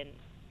today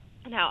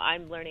and how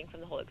I'm learning from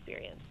the whole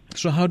experience.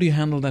 So how do you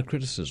handle that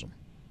criticism?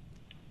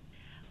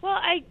 Well,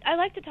 I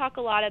like to talk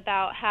a lot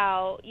about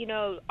how,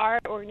 our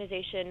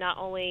organization not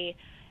only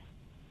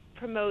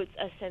promotes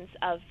a sense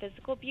of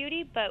physical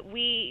beauty, but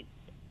we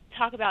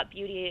talk about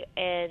beauty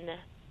in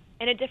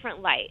a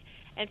different light.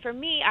 And for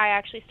me, I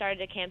actually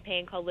started a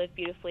campaign called Live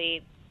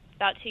Beautifully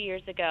about 2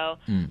 years ago,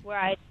 where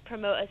I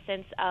promote a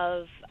sense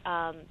of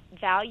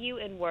value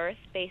and worth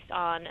based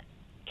on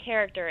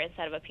character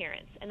instead of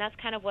appearance. And that's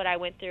kind of what I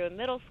went through in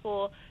middle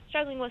school,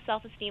 struggling with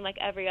self-esteem like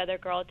every other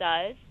girl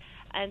does.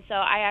 And so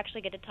I actually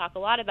get to talk a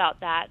lot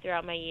about that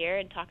throughout my year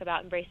and talk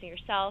about embracing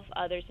yourself,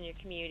 others in your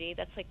community.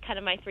 That's like kind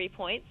of my 3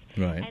 points.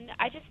 Right. And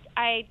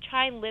I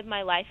try and live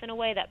my life in a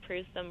way that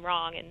proves them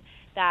wrong and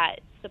that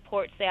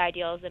supports the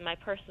ideals and my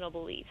personal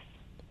beliefs.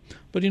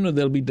 But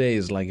there'll be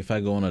days like if I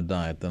go on a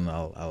diet, then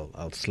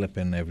I'll slip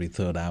in every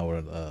third hour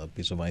a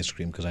piece of ice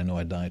cream because I know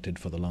I dieted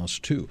for the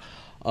last 2.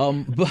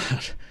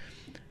 But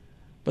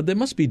there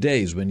must be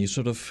days when you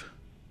sort of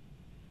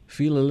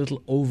feel a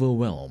little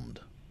overwhelmed,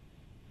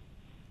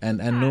 and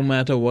no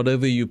matter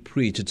whatever you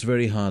preach, it's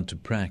very hard to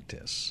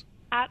practice.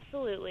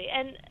 Absolutely,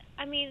 and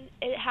I mean,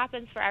 it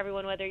happens for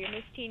everyone, whether you're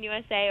Miss Teen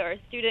USA or a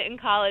student in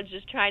college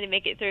just trying to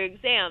make it through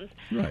exams.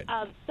 Right.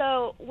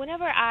 So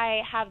whenever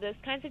I have those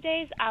kinds of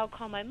days, I'll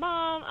call my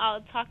mom,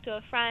 I'll talk to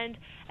a friend,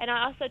 and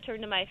I also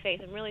turn to my faith.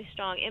 I'm really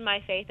strong in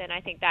my faith, and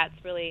I think that's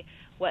really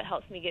what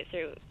helps me get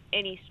through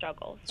any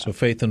struggle. So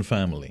faith and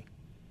family.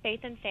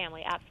 Faith and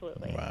family,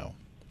 absolutely. Wow.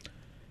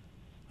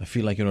 I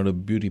feel like you're at a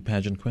beauty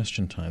pageant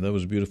question time. That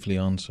was beautifully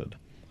answered.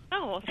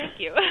 Oh, well, thank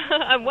you.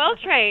 I'm well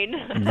trained.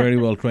 Very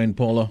well trained,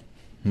 Paula.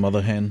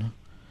 Mother hen.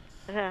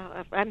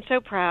 I'm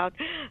so proud.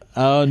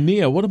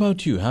 Nia, what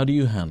about you? How do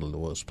you handle the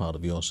worst part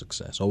of your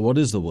success? Or what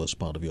is the worst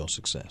part of your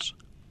success?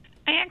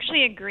 I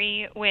actually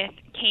agree with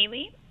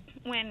Kaylee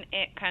when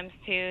it comes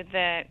to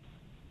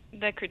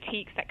the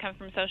critiques that come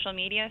from social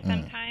media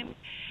sometimes.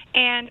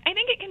 And I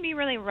think it can be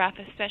really rough,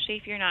 especially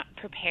if you're not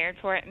prepared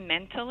for it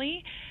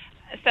mentally.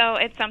 So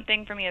it's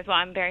something for me as well.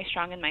 I'm very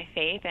strong in my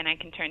faith, and I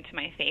can turn to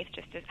my faith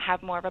just to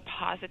have more of a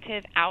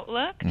positive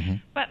outlook.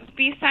 But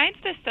besides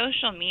the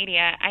social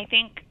media, I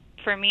think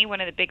for me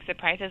one of the big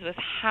surprises was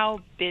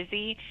how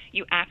busy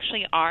you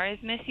actually are as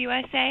Miss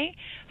USA.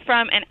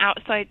 From an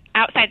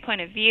outside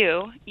point of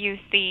view, you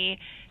see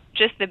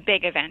just the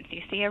big events.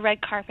 You see a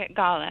red carpet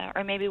gala,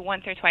 or maybe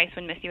once or twice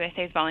when Miss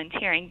USA is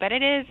volunteering. But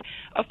it is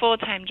a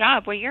full-time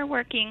job where you're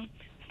working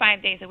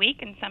 5 days a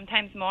week and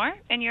sometimes more,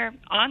 and you're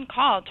on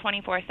call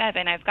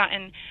 24/7. I've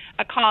gotten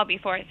a call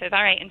before. It says,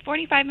 all right, in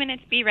 45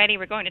 minutes, be ready.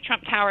 We're going to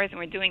Trump Towers, and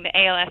we're doing the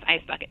ALS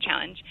Ice Bucket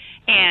Challenge.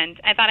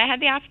 And I thought I had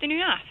the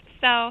afternoon off.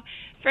 So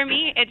for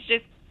me, it's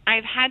just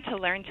I've had to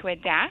learn to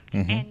adapt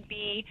and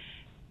be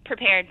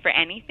prepared for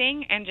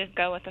anything and just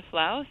go with the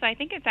flow. So I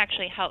think it's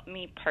actually helped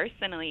me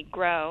personally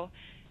grow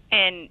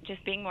and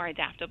just being more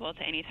adaptable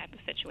to any type of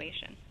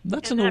situation.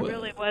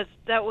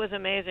 That was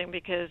amazing,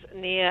 because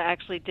Nia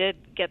actually did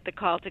get the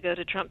call to go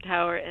to Trump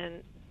Tower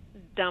and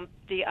dump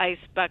the ice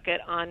bucket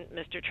on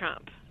Mr.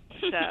 Trump.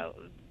 So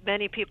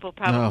many people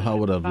probably. Oh, I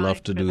would have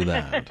loved to do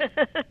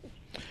that.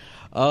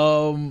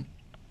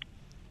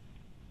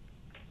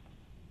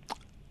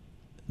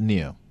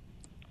 Nia,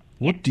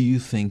 what do you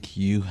think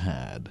you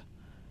had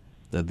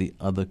that the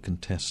other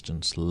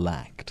contestants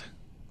lacked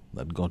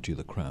that got you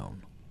the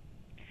crown?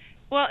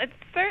 Well, it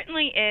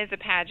certainly is a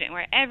pageant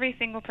where every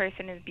single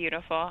person is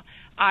beautiful,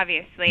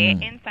 obviously,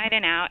 inside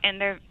and out,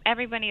 and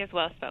everybody is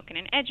well-spoken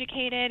and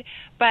educated.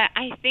 But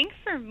I think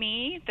for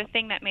me, the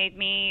thing that made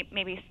me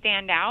maybe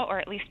stand out or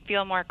at least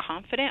feel more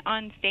confident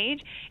on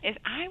stage is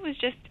I was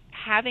just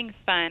having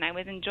fun. I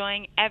was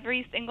enjoying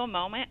every single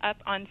moment up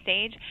on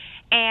stage,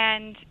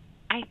 and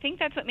I think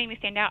that's what made me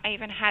stand out. I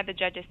even had the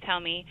judges tell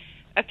me,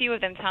 a few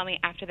of them tell me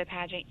after the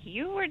pageant,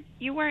 you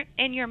weren't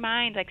in your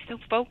mind like so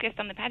focused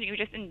on the pageant. You were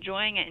just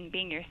enjoying it and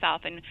being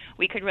yourself, and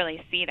we could really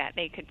see that.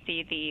 They could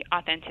see the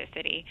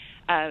authenticity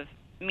of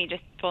me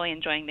just fully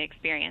enjoying the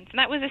experience. And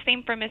that was the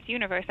same for Miss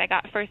Universe. I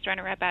got first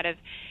runner-up out of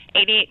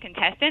 88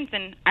 contestants,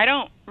 and I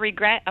don't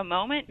regret a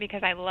moment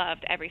because I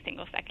loved every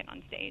single second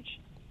on stage.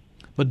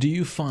 But do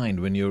you find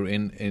when you're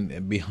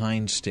in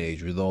behind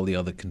stage with all the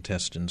other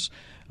contestants,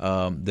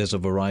 there's a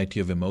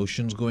variety of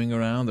emotions going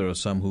around? There are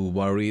some who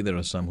worry, there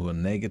are some who are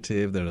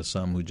negative, there are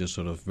some who just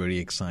sort of very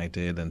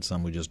excited, and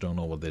some who just don't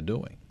know what they're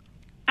doing.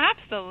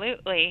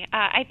 Absolutely.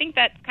 I think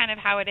that's kind of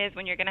how it is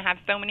when you're going to have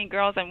so many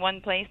girls in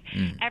one place.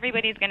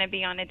 Everybody's going to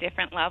be on a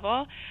different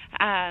level.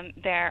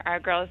 There are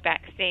girls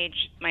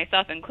backstage,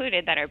 myself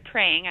included, that are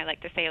praying. I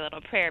like to say a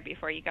little prayer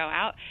before you go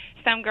out.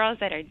 Some girls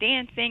that are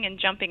dancing and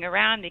jumping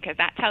around because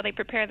that's how they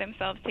prepare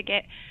themselves to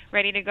get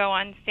ready to go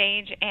on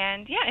stage.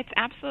 And, yeah, it's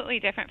absolutely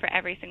different for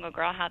every single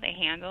girl how they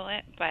handle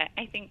it. But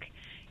I think,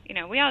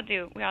 we all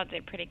did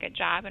a pretty good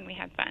job, and we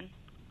had fun.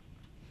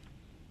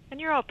 And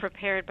you're all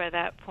prepared by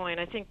that point.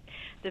 I think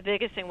the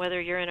biggest thing,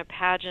 whether you're in a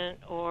pageant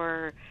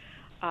or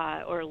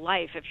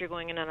life, if you're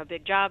going in on a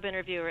big job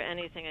interview or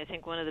anything, I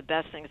think one of the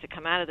best things to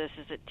come out of this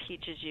is it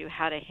teaches you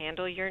how to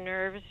handle your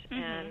nerves.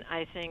 And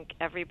I think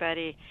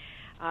everybody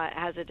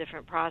has a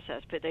different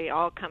process, but they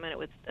all come in it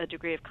with a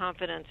degree of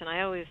confidence. And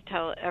I always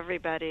tell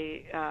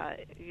everybody,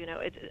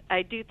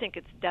 I do think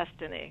it's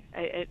destiny.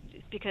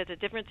 Because a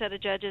different set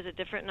of judges, a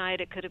different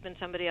night, it could have been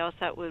somebody else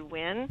that would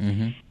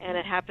win. And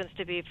it happens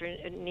to be for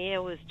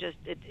Nia was just,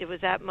 it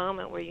was that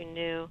moment where you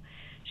knew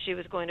she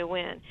was going to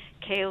win.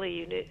 Kaylee,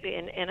 you knew,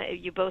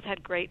 and you both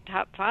had great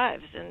top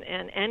fives,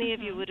 and any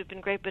of you would have been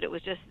great, but it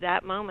was just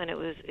that moment. It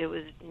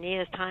was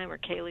Nia's time or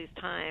Kaylee's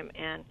time,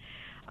 and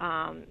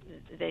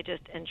they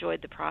just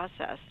enjoyed the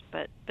process.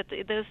 But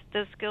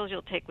those skills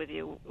you'll take with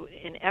you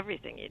in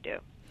everything you do.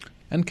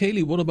 And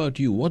Kaylee, what about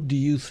you? What do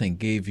you think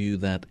gave you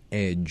that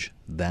edge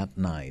that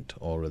night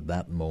or at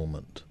that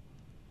moment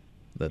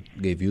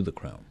that gave you the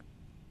crown?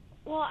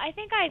 Well, I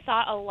think I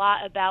thought a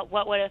lot about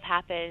what would have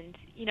happened,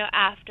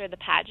 after the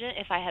pageant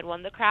if I had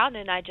won the crown,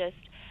 and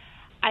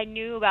I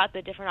knew about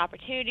the different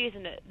opportunities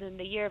and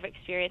the year of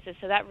experiences,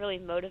 so that really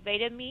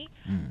motivated me.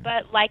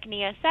 But like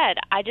Nia said,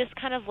 I just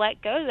kind of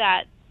let go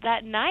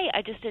that night.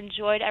 I just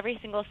enjoyed every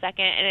single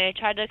second, and I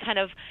tried to kind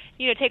of,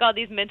 take all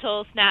these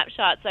mental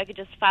snapshots so I could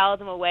just file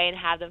them away and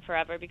have them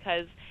forever,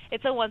 because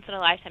it's a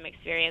once-in-a-lifetime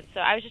experience. So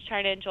I was just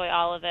trying to enjoy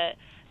all of it.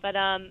 But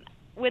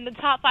when the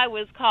top 5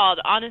 was called,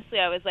 honestly,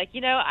 I was like,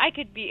 I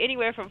could be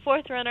anywhere from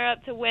 4th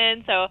runner-up to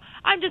win, so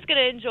I'm just going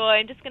to enjoy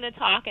and just going to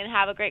talk and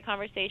have a great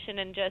conversation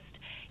and just,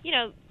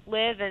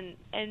 live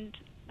and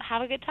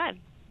have a good time.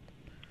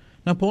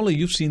 Now, Paula,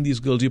 you've seen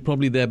these girls. You're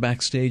probably there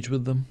backstage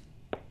with them,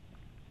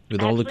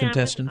 with all the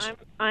contestants?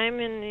 I'm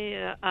in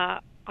the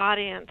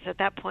audience at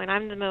that point.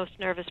 I'm the most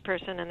nervous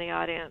person in the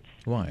audience.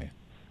 Why?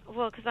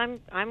 Well, because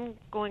I'm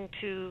going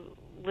to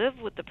live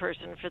with the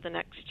person for the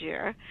next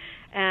year,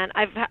 and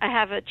I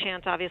have a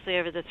chance, obviously,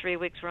 over the 3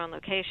 weeks we're on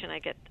location, I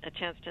get a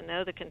chance to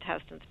know the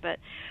contestants, but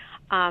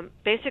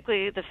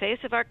basically the face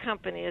of our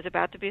company is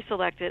about to be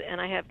selected, and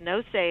I have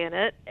no say in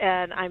it,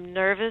 and I'm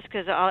nervous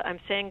because I'm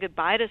saying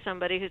goodbye to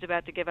somebody who's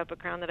about to give up a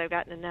crown that I've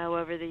gotten to know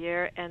over the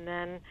year,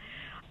 and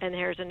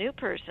here's a new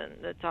person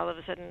that's all of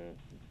a sudden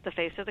the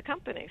face of the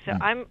company. So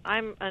I'm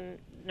a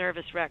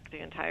nervous wreck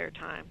the entire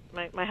time.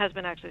 My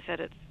husband actually said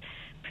it's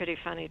pretty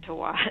funny to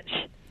watch.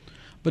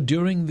 But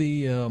during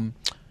the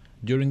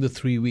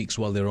 3 weeks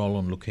while they're all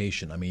on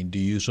location, I mean, do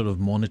you sort of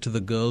monitor the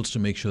girls to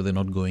make sure they're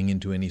not going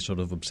into any sort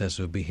of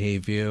obsessive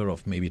behavior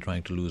of maybe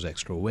trying to lose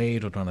extra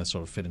weight or trying to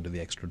sort of fit into the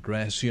extra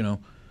dress,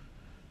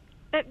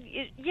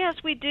 Yes,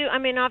 we do. I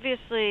mean,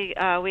 obviously,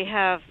 we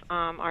have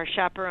our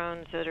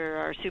chaperones that are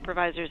our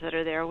supervisors that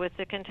are there with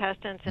the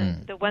contestants.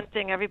 And the one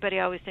thing everybody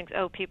always thinks,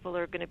 oh, people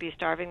are going to be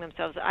starving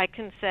themselves. I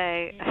can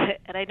say,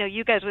 and I know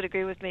you guys would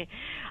agree with me,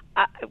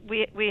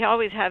 we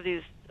always have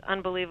these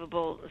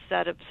unbelievable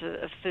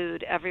setups of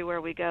food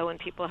everywhere we go, and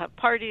people have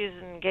parties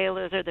and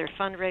galas or their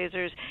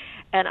fundraisers,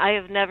 and I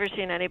have never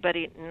seen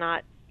anybody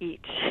not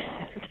eat.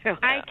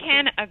 I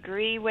can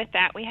agree with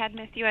that. We had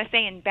Miss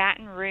USA in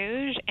Baton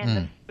Rouge, and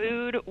the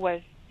food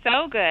was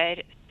so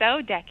good,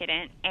 so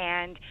decadent,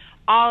 and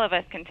all of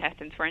us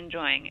contestants were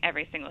enjoying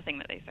every single thing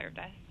that they served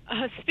us.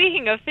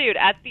 Speaking of food,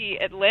 at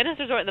the Atlantis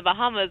Resort in the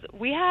Bahamas,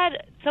 we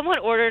had someone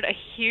ordered a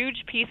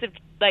huge piece of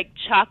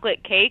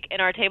chocolate cake,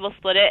 and our table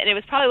split it, and it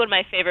was probably one of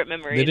my favorite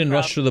memories. They didn't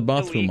rush to the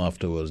bathroom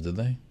afterwards, did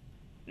they?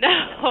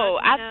 No,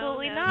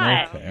 absolutely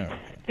not. Okay.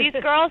 These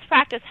girls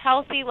practice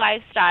healthy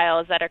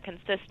lifestyles that are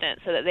consistent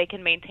so that they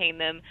can maintain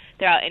them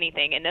throughout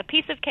anything. And a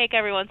piece of cake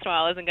every once in a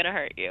while isn't going to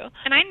hurt you.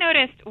 And I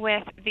noticed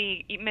with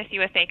the Miss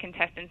USA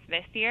contestants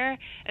this year,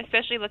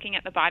 especially looking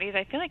at the bodies,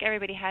 I feel like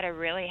everybody had a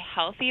really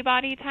healthy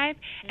body type.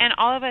 And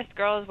all of us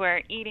girls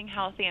were eating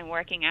healthy and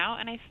working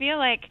out. And I feel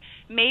like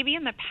maybe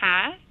in the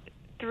past,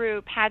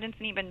 through pageants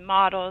and even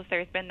models,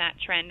 there's been that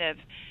trend of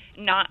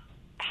not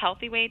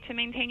healthy way to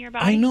maintain your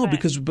body. I know,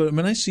 but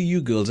when I see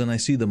you girls and I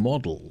see the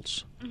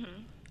models,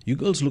 you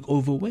girls look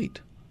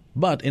overweight.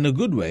 But in a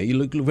good way, you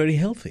look very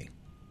healthy.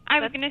 I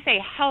was going to say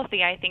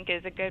healthy, I think,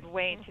 is a good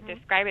way to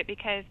describe it,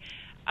 because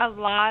a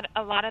lot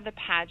of the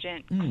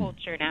pageant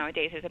culture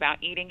nowadays is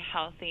about eating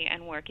healthy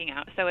and working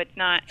out. So it's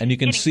not. And you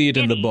can see it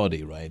skinny. in the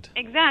body, right?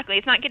 Exactly.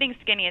 It's not getting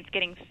skinny, it's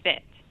getting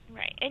fit.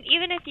 Right. And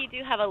even if you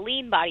do have a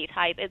lean body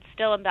type, it's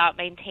still about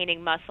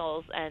maintaining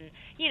muscles and,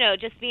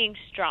 just being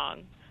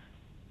strong.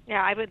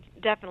 Yeah, I would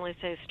definitely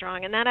say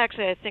strong. And that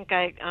actually, I think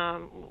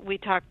we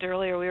talked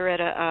earlier, we were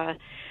at a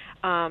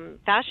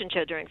fashion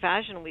show during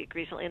Fashion Week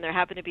recently, and there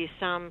happened to be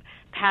some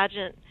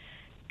pageant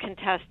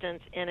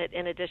contestants in it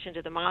in addition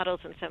to the models,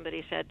 and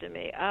somebody said to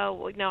me, oh,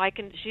 well, no,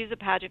 she's a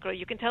pageant girl.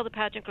 You can tell the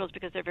pageant girls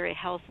because they're very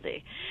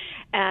healthy,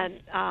 and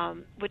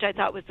which I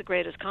thought was the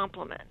greatest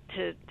compliment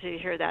to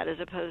hear that, as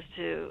opposed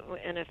to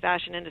in a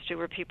fashion industry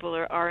where people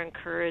are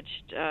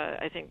encouraged,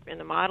 I think in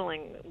the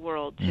modeling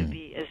world, to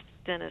be as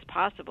thin as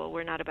possible.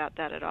 We're not about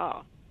that at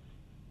all.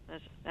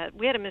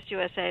 We had a Miss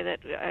USA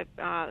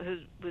who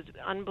was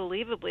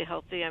unbelievably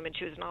healthy. I mean,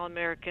 she was an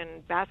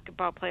All-American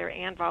basketball player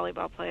and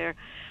volleyball player.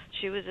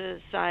 She was a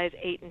size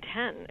 8 and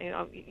 10.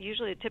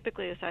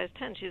 Typically a size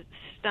 10. She's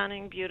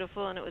stunning,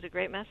 beautiful, and it was a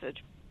great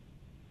message.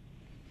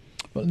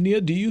 Well, Nia,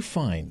 do you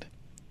find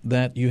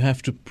that you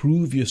have to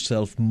prove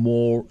yourself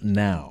more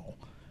now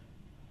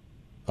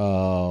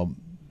that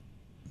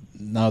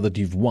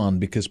you've won,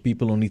 because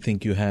people only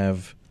think you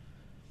have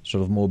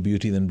sort of more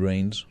beauty than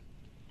brains?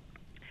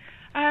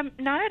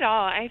 Not at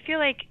all. I feel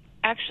like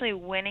actually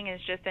winning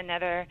is just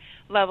another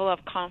level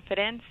of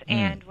confidence.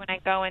 And when I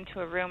go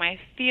into a room, I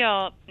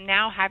feel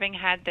now, having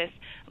had this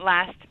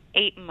last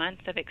 8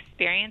 months of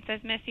experience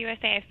as Miss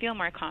USA, I feel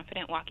more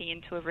confident walking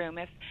into a room.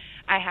 If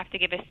I have to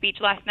give a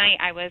speech, last night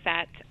I was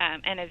at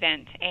an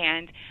event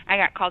and I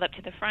got called up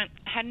to the front,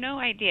 had no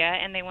idea,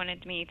 and they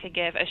wanted me to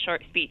give a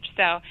short speech.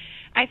 So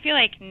I feel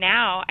like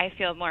now I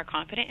feel more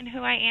confident in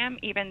who I am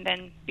even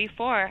than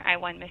before I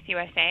won Miss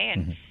USA,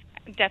 and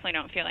definitely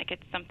don't feel like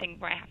it's something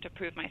where I have to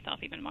prove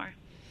myself even more.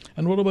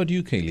 And what about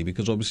you, Kaylee?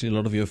 Because obviously a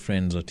lot of your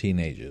friends are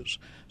teenagers.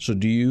 So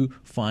do you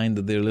find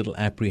that they're a little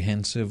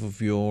apprehensive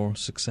of your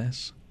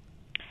success?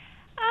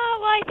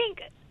 Well, I think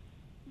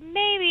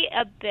maybe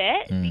a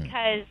bit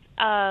because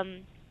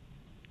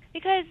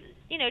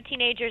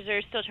teenagers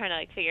are still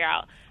trying to figure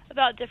out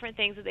about different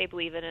things that they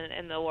believe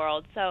in the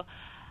world. So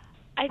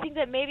I think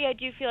that maybe I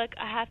do feel like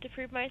I have to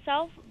prove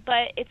myself,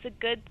 but it's a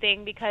good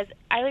thing because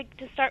I like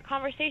to start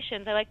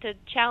conversations. I like to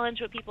challenge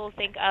what people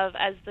think of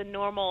as the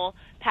normal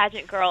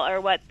pageant girl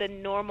or what the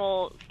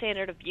normal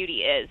standard of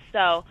beauty is.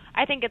 So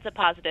I think it's a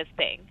positive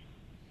thing.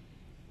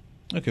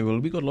 Okay, well,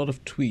 we got a lot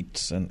of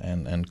tweets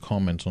and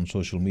comments on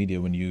social media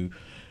when you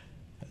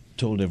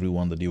told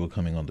everyone that you were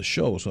coming on the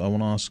show. So I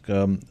want to ask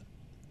I'm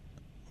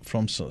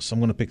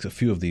going to pick a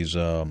few of these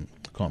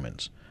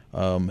comments.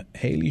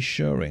 Haley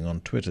Shering on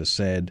Twitter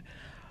said,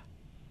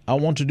 I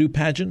want to do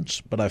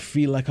pageants, but I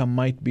feel like I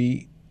might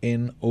be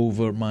in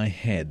over my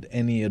head.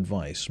 Any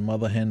advice?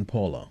 Mother Hen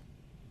Paula.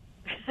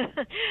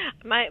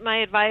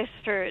 My advice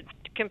for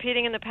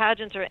competing in the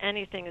pageants or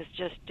anything is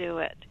just do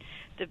it.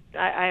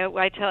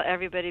 I tell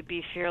everybody,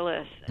 be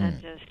fearless,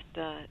 and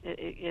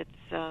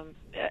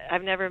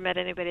I've never met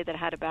anybody that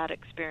had a bad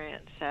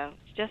experience, so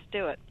just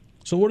do it.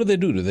 So what do they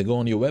do? Do they go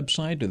on your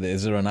website?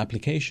 Is there an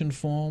application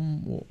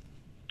form?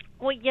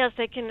 Well, yes,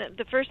 they can.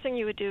 The first thing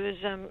you would do is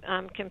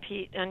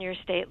compete on your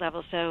state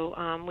level. So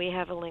we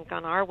have a link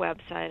on our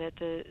website at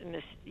the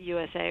Miss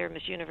USA or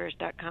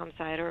MissUniverse.com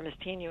site or Miss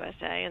Teen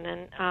USA, and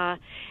then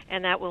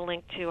and that will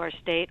link to our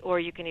state, or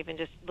you can even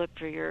just look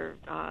for your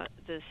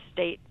the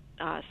state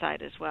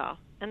site as well.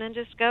 And then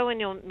just go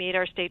and you'll meet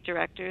our state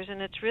directors.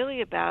 And it's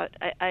really about,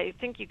 I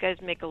think you guys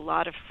make a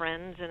lot of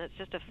friends, and it's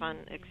just a fun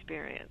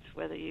experience,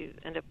 whether you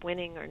end up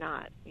winning or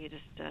not. You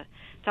just,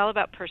 it's all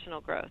about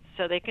personal growth.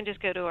 So they can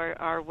just go to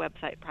our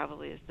website,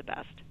 probably is the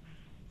best.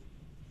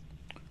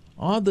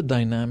 Are the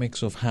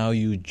dynamics of how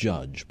you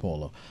judge,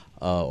 Paula,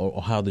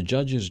 or how the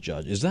judges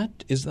judge, is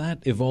that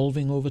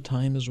evolving over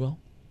time as well?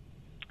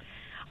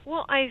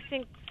 Well, I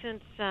think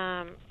since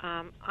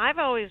I've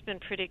always been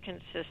pretty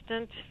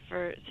consistent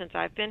since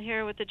I've been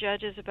here with the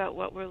judges about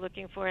what we're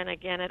looking for, and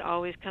again, it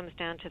always comes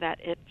down to that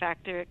it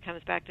factor. It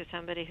comes back to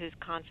somebody who's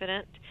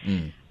confident,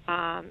 and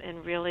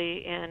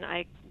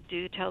I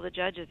do tell the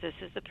judges this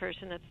is the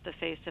person that's the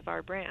face of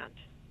our brand,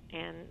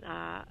 and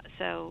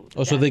so.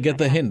 Oh, so they get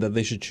the hint that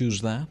they should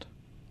choose that.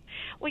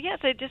 Well, yes,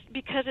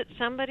 because it's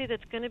somebody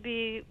that's going to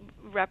be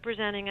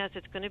representing us.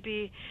 It's going to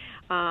be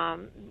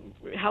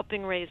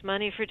helping raise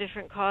money for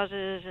different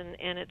causes,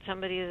 and it's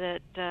somebody that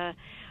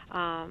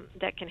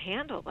that can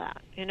handle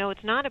that. You know,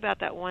 it's not about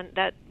that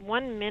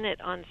 1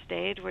 minute on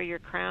stage where you're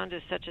crowned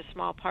is such a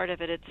small part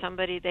of it. It's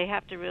somebody, they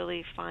have to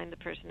really find the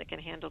person that can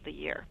handle the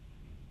year.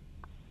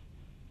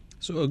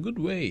 So a good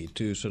way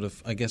to sort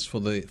of, I guess, for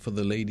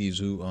the ladies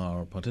who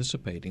are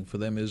participating, for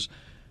them is,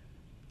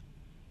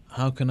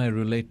 how can I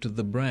relate to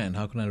the brand?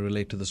 How can I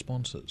relate to the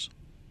sponsors?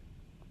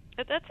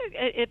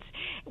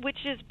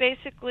 Which is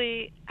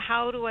basically,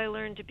 how do I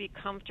learn to be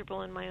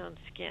comfortable in my own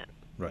skin?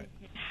 Right.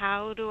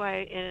 How do I?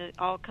 And it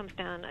all comes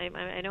down.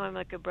 I know I'm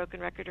like a broken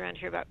record around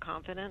here about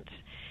confidence.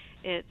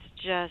 It's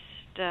just,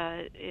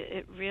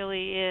 it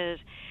really is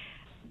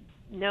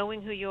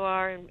knowing who you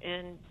are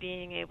and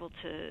being able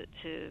to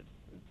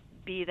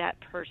be that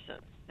person.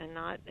 And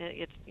not,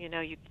 it's, you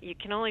know, you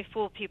can only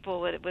fool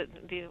people with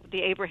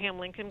the Abraham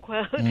Lincoln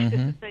quote.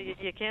 So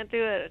you can't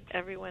do it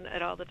everyone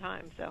at all the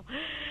time. So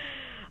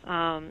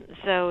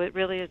it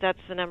really is.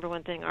 That's the number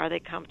one thing. Are they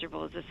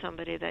comfortable? Is this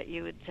somebody that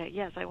you would say,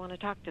 yes, I want to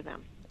talk to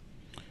them?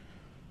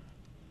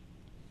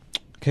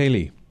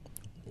 Kaylee,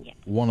 yes.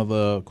 One of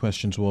the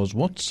questions was,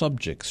 what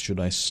subjects should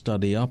I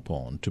study up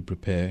on to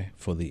prepare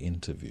for the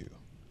interview?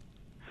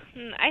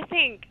 I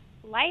think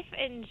life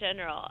in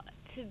general,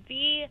 to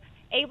be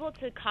able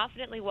to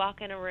confidently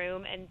walk in a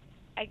room and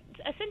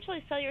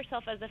essentially sell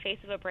yourself as the face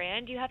of a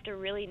brand, you have to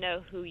really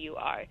know who you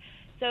are.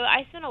 So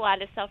I spent a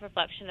lot of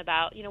self-reflection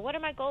about, you know, what are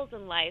my goals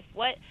in life?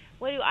 What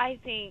do I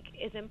think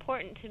is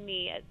important to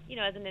me as, you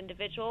know, as an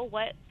individual?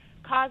 What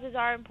causes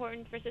are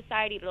important for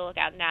society to look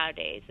at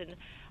nowadays? And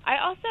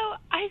I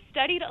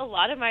studied a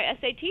lot of my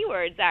SAT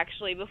words,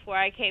 actually, before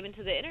I came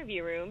into the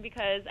interview room,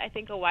 because I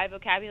think a wide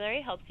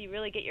vocabulary helps you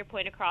really get your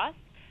point across,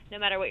 no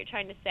matter what you're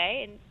trying to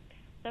say. And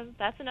so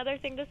that's another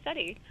thing to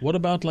study. What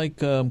about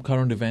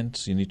current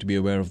events? You need to be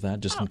aware of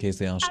that, just in case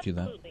they ask you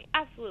that.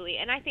 Absolutely.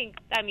 And I think,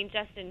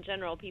 just in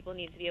general, people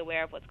need to be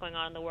aware of what's going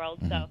on in the world.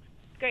 So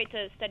it's great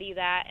to study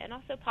that, and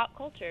also pop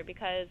culture,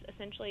 because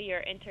essentially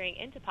you're entering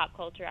into pop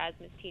culture as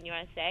Miss Teen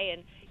USA,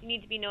 and you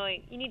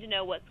need to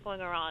know what's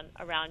going on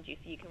around you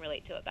so you can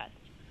relate to it best.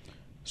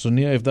 So,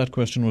 Nia, if that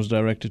question was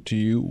directed to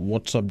you,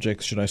 what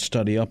subjects should I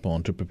study up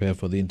on to prepare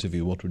for the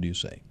interview? What would you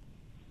say?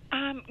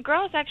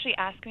 Girls actually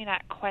ask me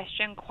that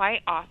question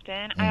quite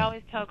often. I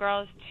always tell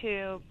girls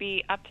to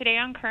be up to date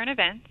on current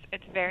events.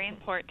 It's very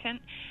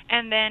important.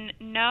 And then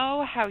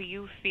know how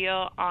you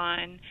feel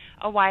on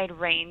a wide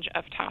range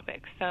of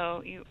topics.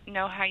 So you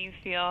know how you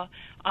feel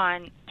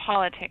on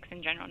politics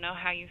in general, know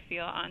how you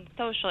feel on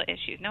social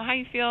issues, know how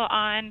you feel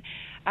on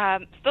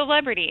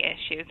celebrity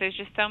issues. There's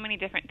just so many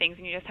different things,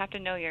 and you just have to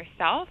know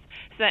yourself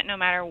so that no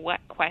matter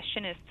what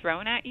question is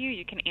thrown at you,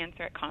 you can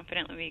answer it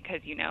confidently because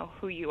you know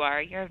who you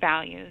are, your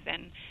values,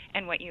 and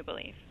what you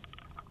believe.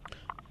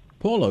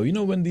 Paula, you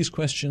know, when these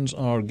questions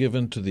are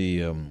given to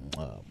the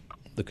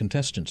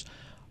contestants,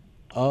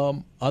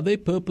 are they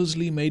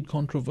purposely made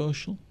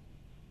controversial?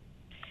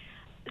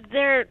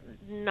 They're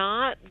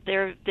not.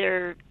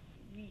 They're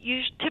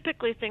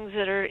typically things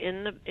that are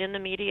in the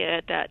media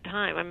at that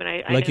time.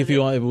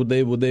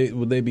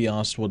 Would they be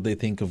asked what they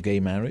think of gay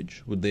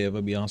marriage? Would they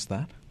ever be asked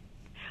that?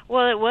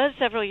 Well, it was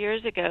several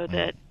years ago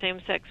that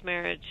same-sex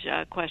marriage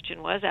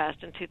question was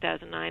asked in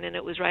 2009, and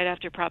it was right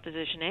after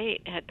Proposition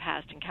 8 had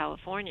passed in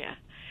California.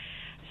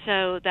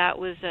 So that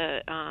was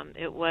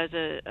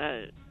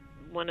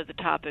one of the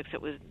topics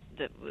that was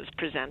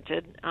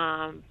presented.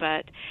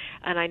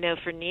 And I know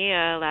for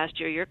Nia last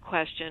year, your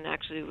question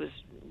actually was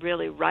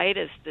really right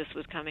as this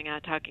was coming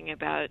out, talking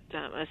about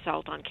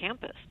assault on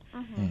campus,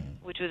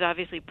 which was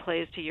obviously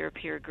plays to your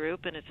peer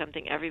group, and it's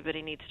something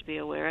everybody needs to be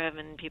aware of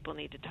and people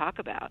need to talk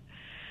about.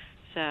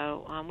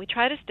 So we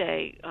try to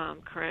stay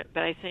current,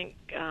 but I think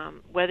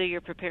whether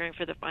you're preparing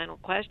for the final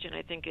question,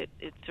 I think it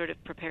sort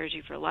of prepares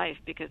you for life,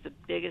 because the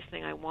biggest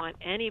thing I want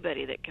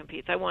anybody that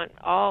competes, I want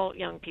all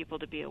young people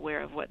to be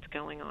aware of what's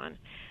going on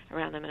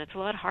around them, and it's a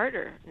lot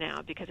harder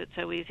now because it's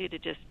so easy to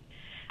just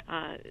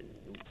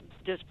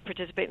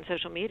participate in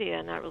social media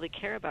and not really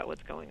care about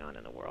what's going on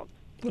in the world.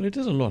 Well, it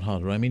is a lot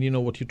harder. I mean, you know,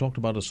 what you talked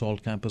about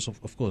assault campus,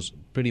 of course,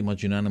 pretty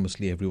much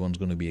unanimously everyone's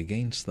going to be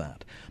against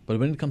that. But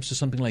when it comes to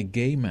something like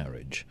gay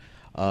marriage,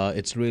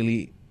 it's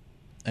really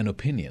an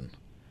opinion.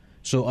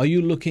 So are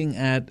you looking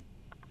at,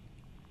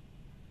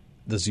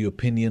 does the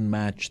opinion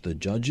match the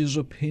judge's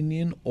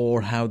opinion,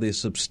 or how they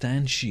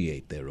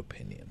substantiate their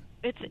opinion?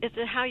 It's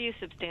how you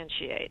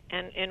substantiate,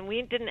 and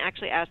we didn't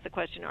actually ask the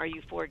question, are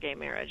you for gay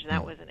marriage?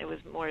 That wasn't. It was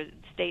more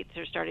states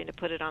are starting to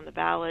put it on the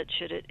ballot.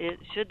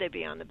 Should they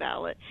be on the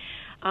ballot?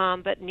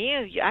 But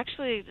Nia, you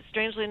actually,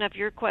 strangely enough,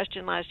 your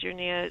question last year,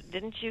 Nia,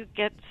 didn't you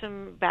get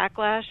some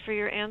backlash for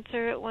your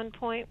answer at one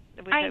point?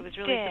 I was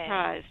really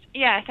surprised.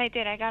 Yes, I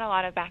did. I got a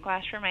lot of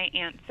backlash for my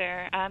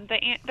answer.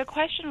 The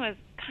question was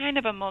kind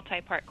of a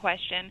multi-part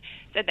question.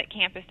 Said that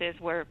campuses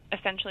were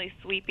essentially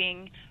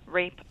sweeping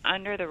rape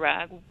under the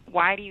rug.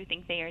 Why do you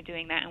think they are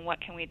doing that, and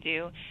what can we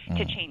do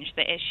to change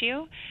the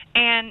issue?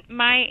 And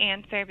my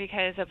answer,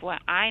 because of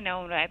what I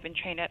know, I've been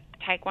trained at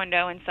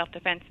Taekwondo and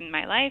self-defense in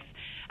my life,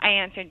 I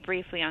answered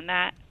briefly on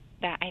that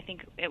I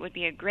think it would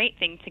be a great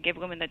thing to give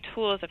women the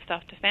tools of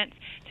self-defense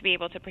to be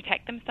able to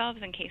protect themselves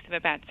in case of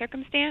a bad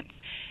circumstance.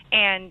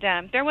 And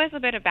there was a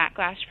bit of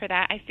backlash for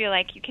that. I feel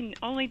like you can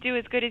only do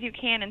as good as you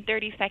can in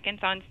 30 seconds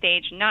on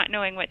stage, not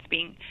knowing what's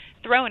being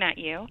thrown at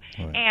you.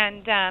 Right.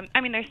 And,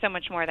 I mean, there's so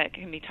much more that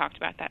can be talked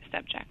about that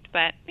subject.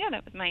 But, yeah,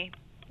 that was my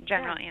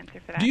general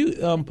answer for that. Do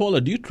you,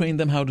 Paula, do you train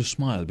them how to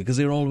smile? Because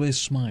they're always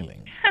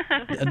smiling.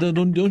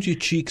 Don't your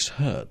cheeks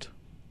hurt?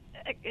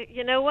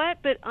 You know what?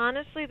 But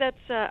honestly, that's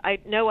I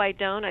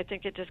don't. I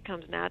think it just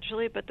comes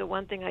naturally. But the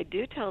one thing I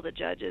do tell the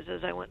judges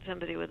is I want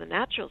somebody with a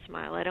natural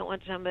smile. I don't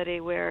want somebody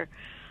where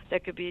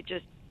that could be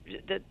just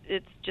that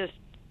it's just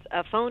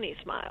a phony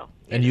smile.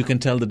 And you can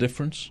tell the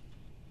difference?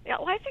 Yeah,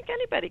 well, I think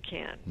anybody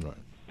can. Right.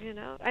 You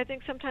know, I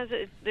think sometimes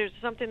there's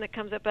something that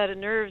comes up out of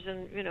nerves,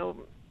 and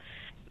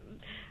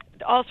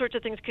all sorts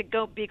of things could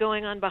be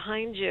going on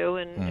behind you,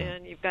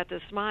 and you've got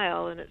this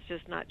smile, and it's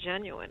just not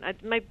genuine.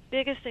 My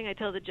biggest thing I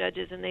tell the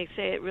judges, and they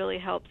say it really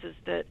helps, is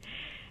that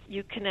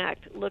you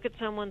connect, look at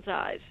someone's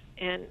eyes,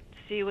 and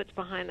see what's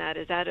behind that.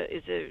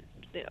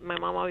 My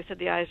mom always said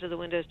the eyes are the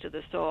windows to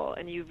the soul,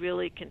 and you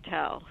really can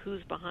tell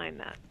who's behind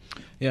that.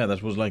 Yeah,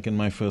 that was like in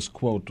my first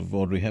quote of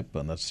Audrey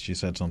Hepburn. She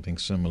said something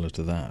similar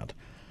to that.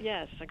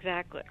 Yes,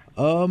 exactly.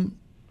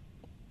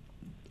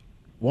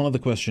 One of the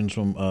questions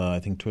from, I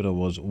think, Twitter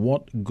was,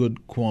 what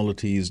good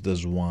qualities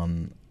does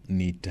one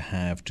need to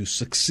have to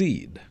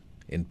succeed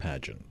in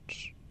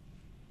pageants?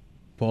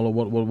 Paula,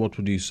 what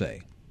would you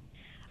say?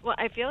 Well,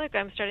 I feel like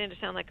I'm starting to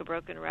sound like a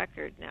broken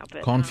record now.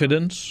 But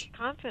confidence?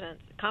 Confidence.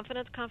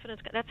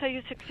 That's how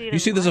you succeed. You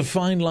see, there's a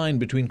fine line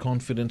between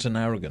confidence and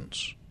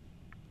arrogance.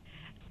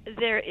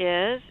 There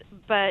is,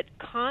 but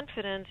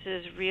confidence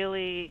is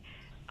really...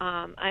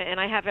 and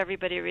I have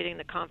everybody reading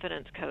the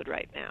confidence code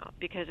right now,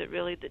 because it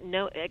really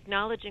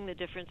acknowledging the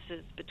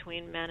differences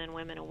between men and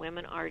women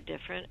are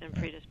different and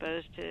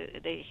predisposed to,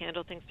 they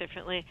handle things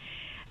differently,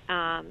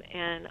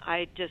 and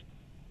I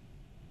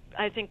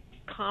think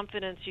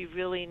confidence you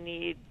really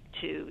need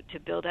to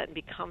build that and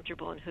be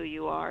comfortable in who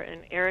you are,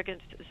 and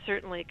arrogance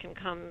certainly can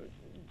come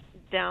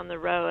down the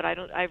road.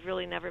 I've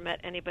really never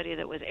met anybody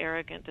that was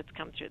arrogant that's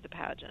come through the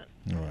pageant.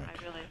 All right.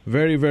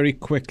 Very, very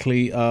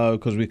quickly,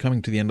 because we're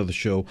coming to the end of the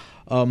show.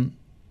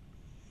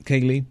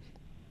 Kaylee?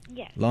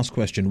 Yes. Last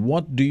question.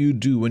 What do you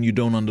do when you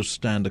don't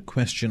understand a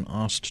question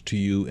asked to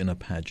you in a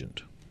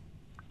pageant?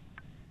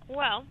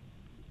 Well,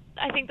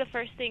 I think the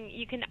first thing,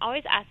 you can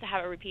always ask to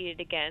have it repeated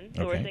again.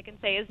 The worst they can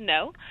say is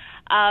no.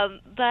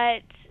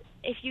 But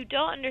if you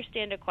don't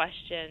understand a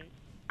question,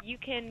 you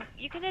can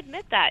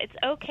admit that. It's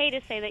okay to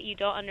say that you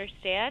don't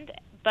understand,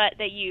 but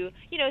that you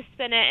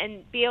spin it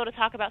and be able to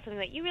talk about something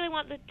that you really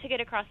want to get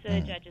across to the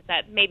judges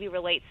that maybe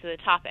relates to the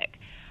topic.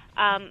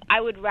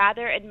 I would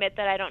rather admit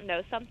that I don't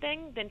know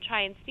something than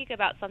try and speak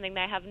about something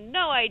that I have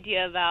no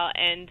idea about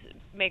and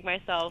make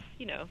myself,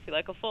 feel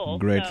like a fool.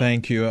 Great,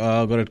 thank you.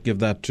 I've got to give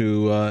that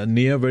to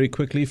Nia very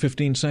quickly,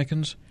 15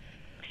 seconds.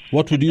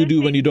 What would you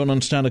do when you don't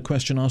understand a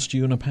question asked to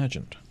you in a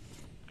pageant?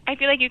 I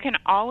feel like you can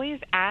always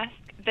ask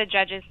the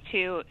judges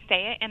to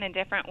say it in a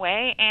different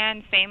way,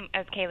 and same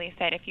as Kaylee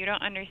said, if you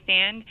don't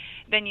understand,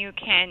 then you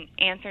can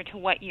answer to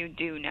what you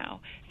do know.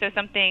 So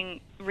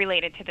something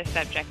related to the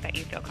subject that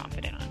you feel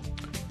confident on.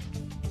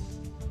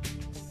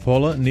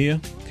 Paula, Nia,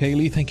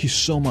 Kaylee, thank you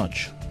so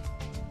much.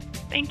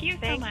 Thank you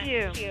so much.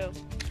 Thank you.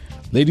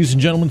 Ladies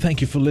and gentlemen, thank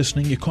you for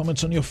listening. Your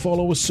comments and your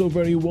follow are so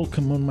very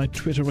welcome on my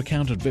Twitter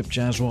account at Vip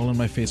Jazzwall and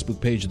my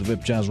Facebook page, The Vip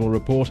Jazzwall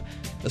Report.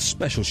 A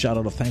special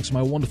shout-out of thanks to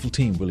my wonderful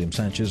team, William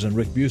Sanchez and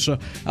Rick Buser.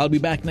 I'll be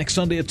back next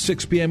Sunday at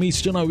 6 p.m.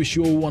 Eastern. I wish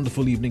you a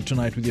wonderful evening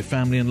tonight with your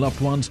family and loved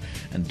ones.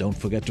 And don't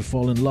forget to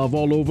fall in love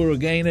all over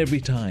again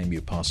every time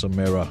you pass a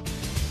mirror.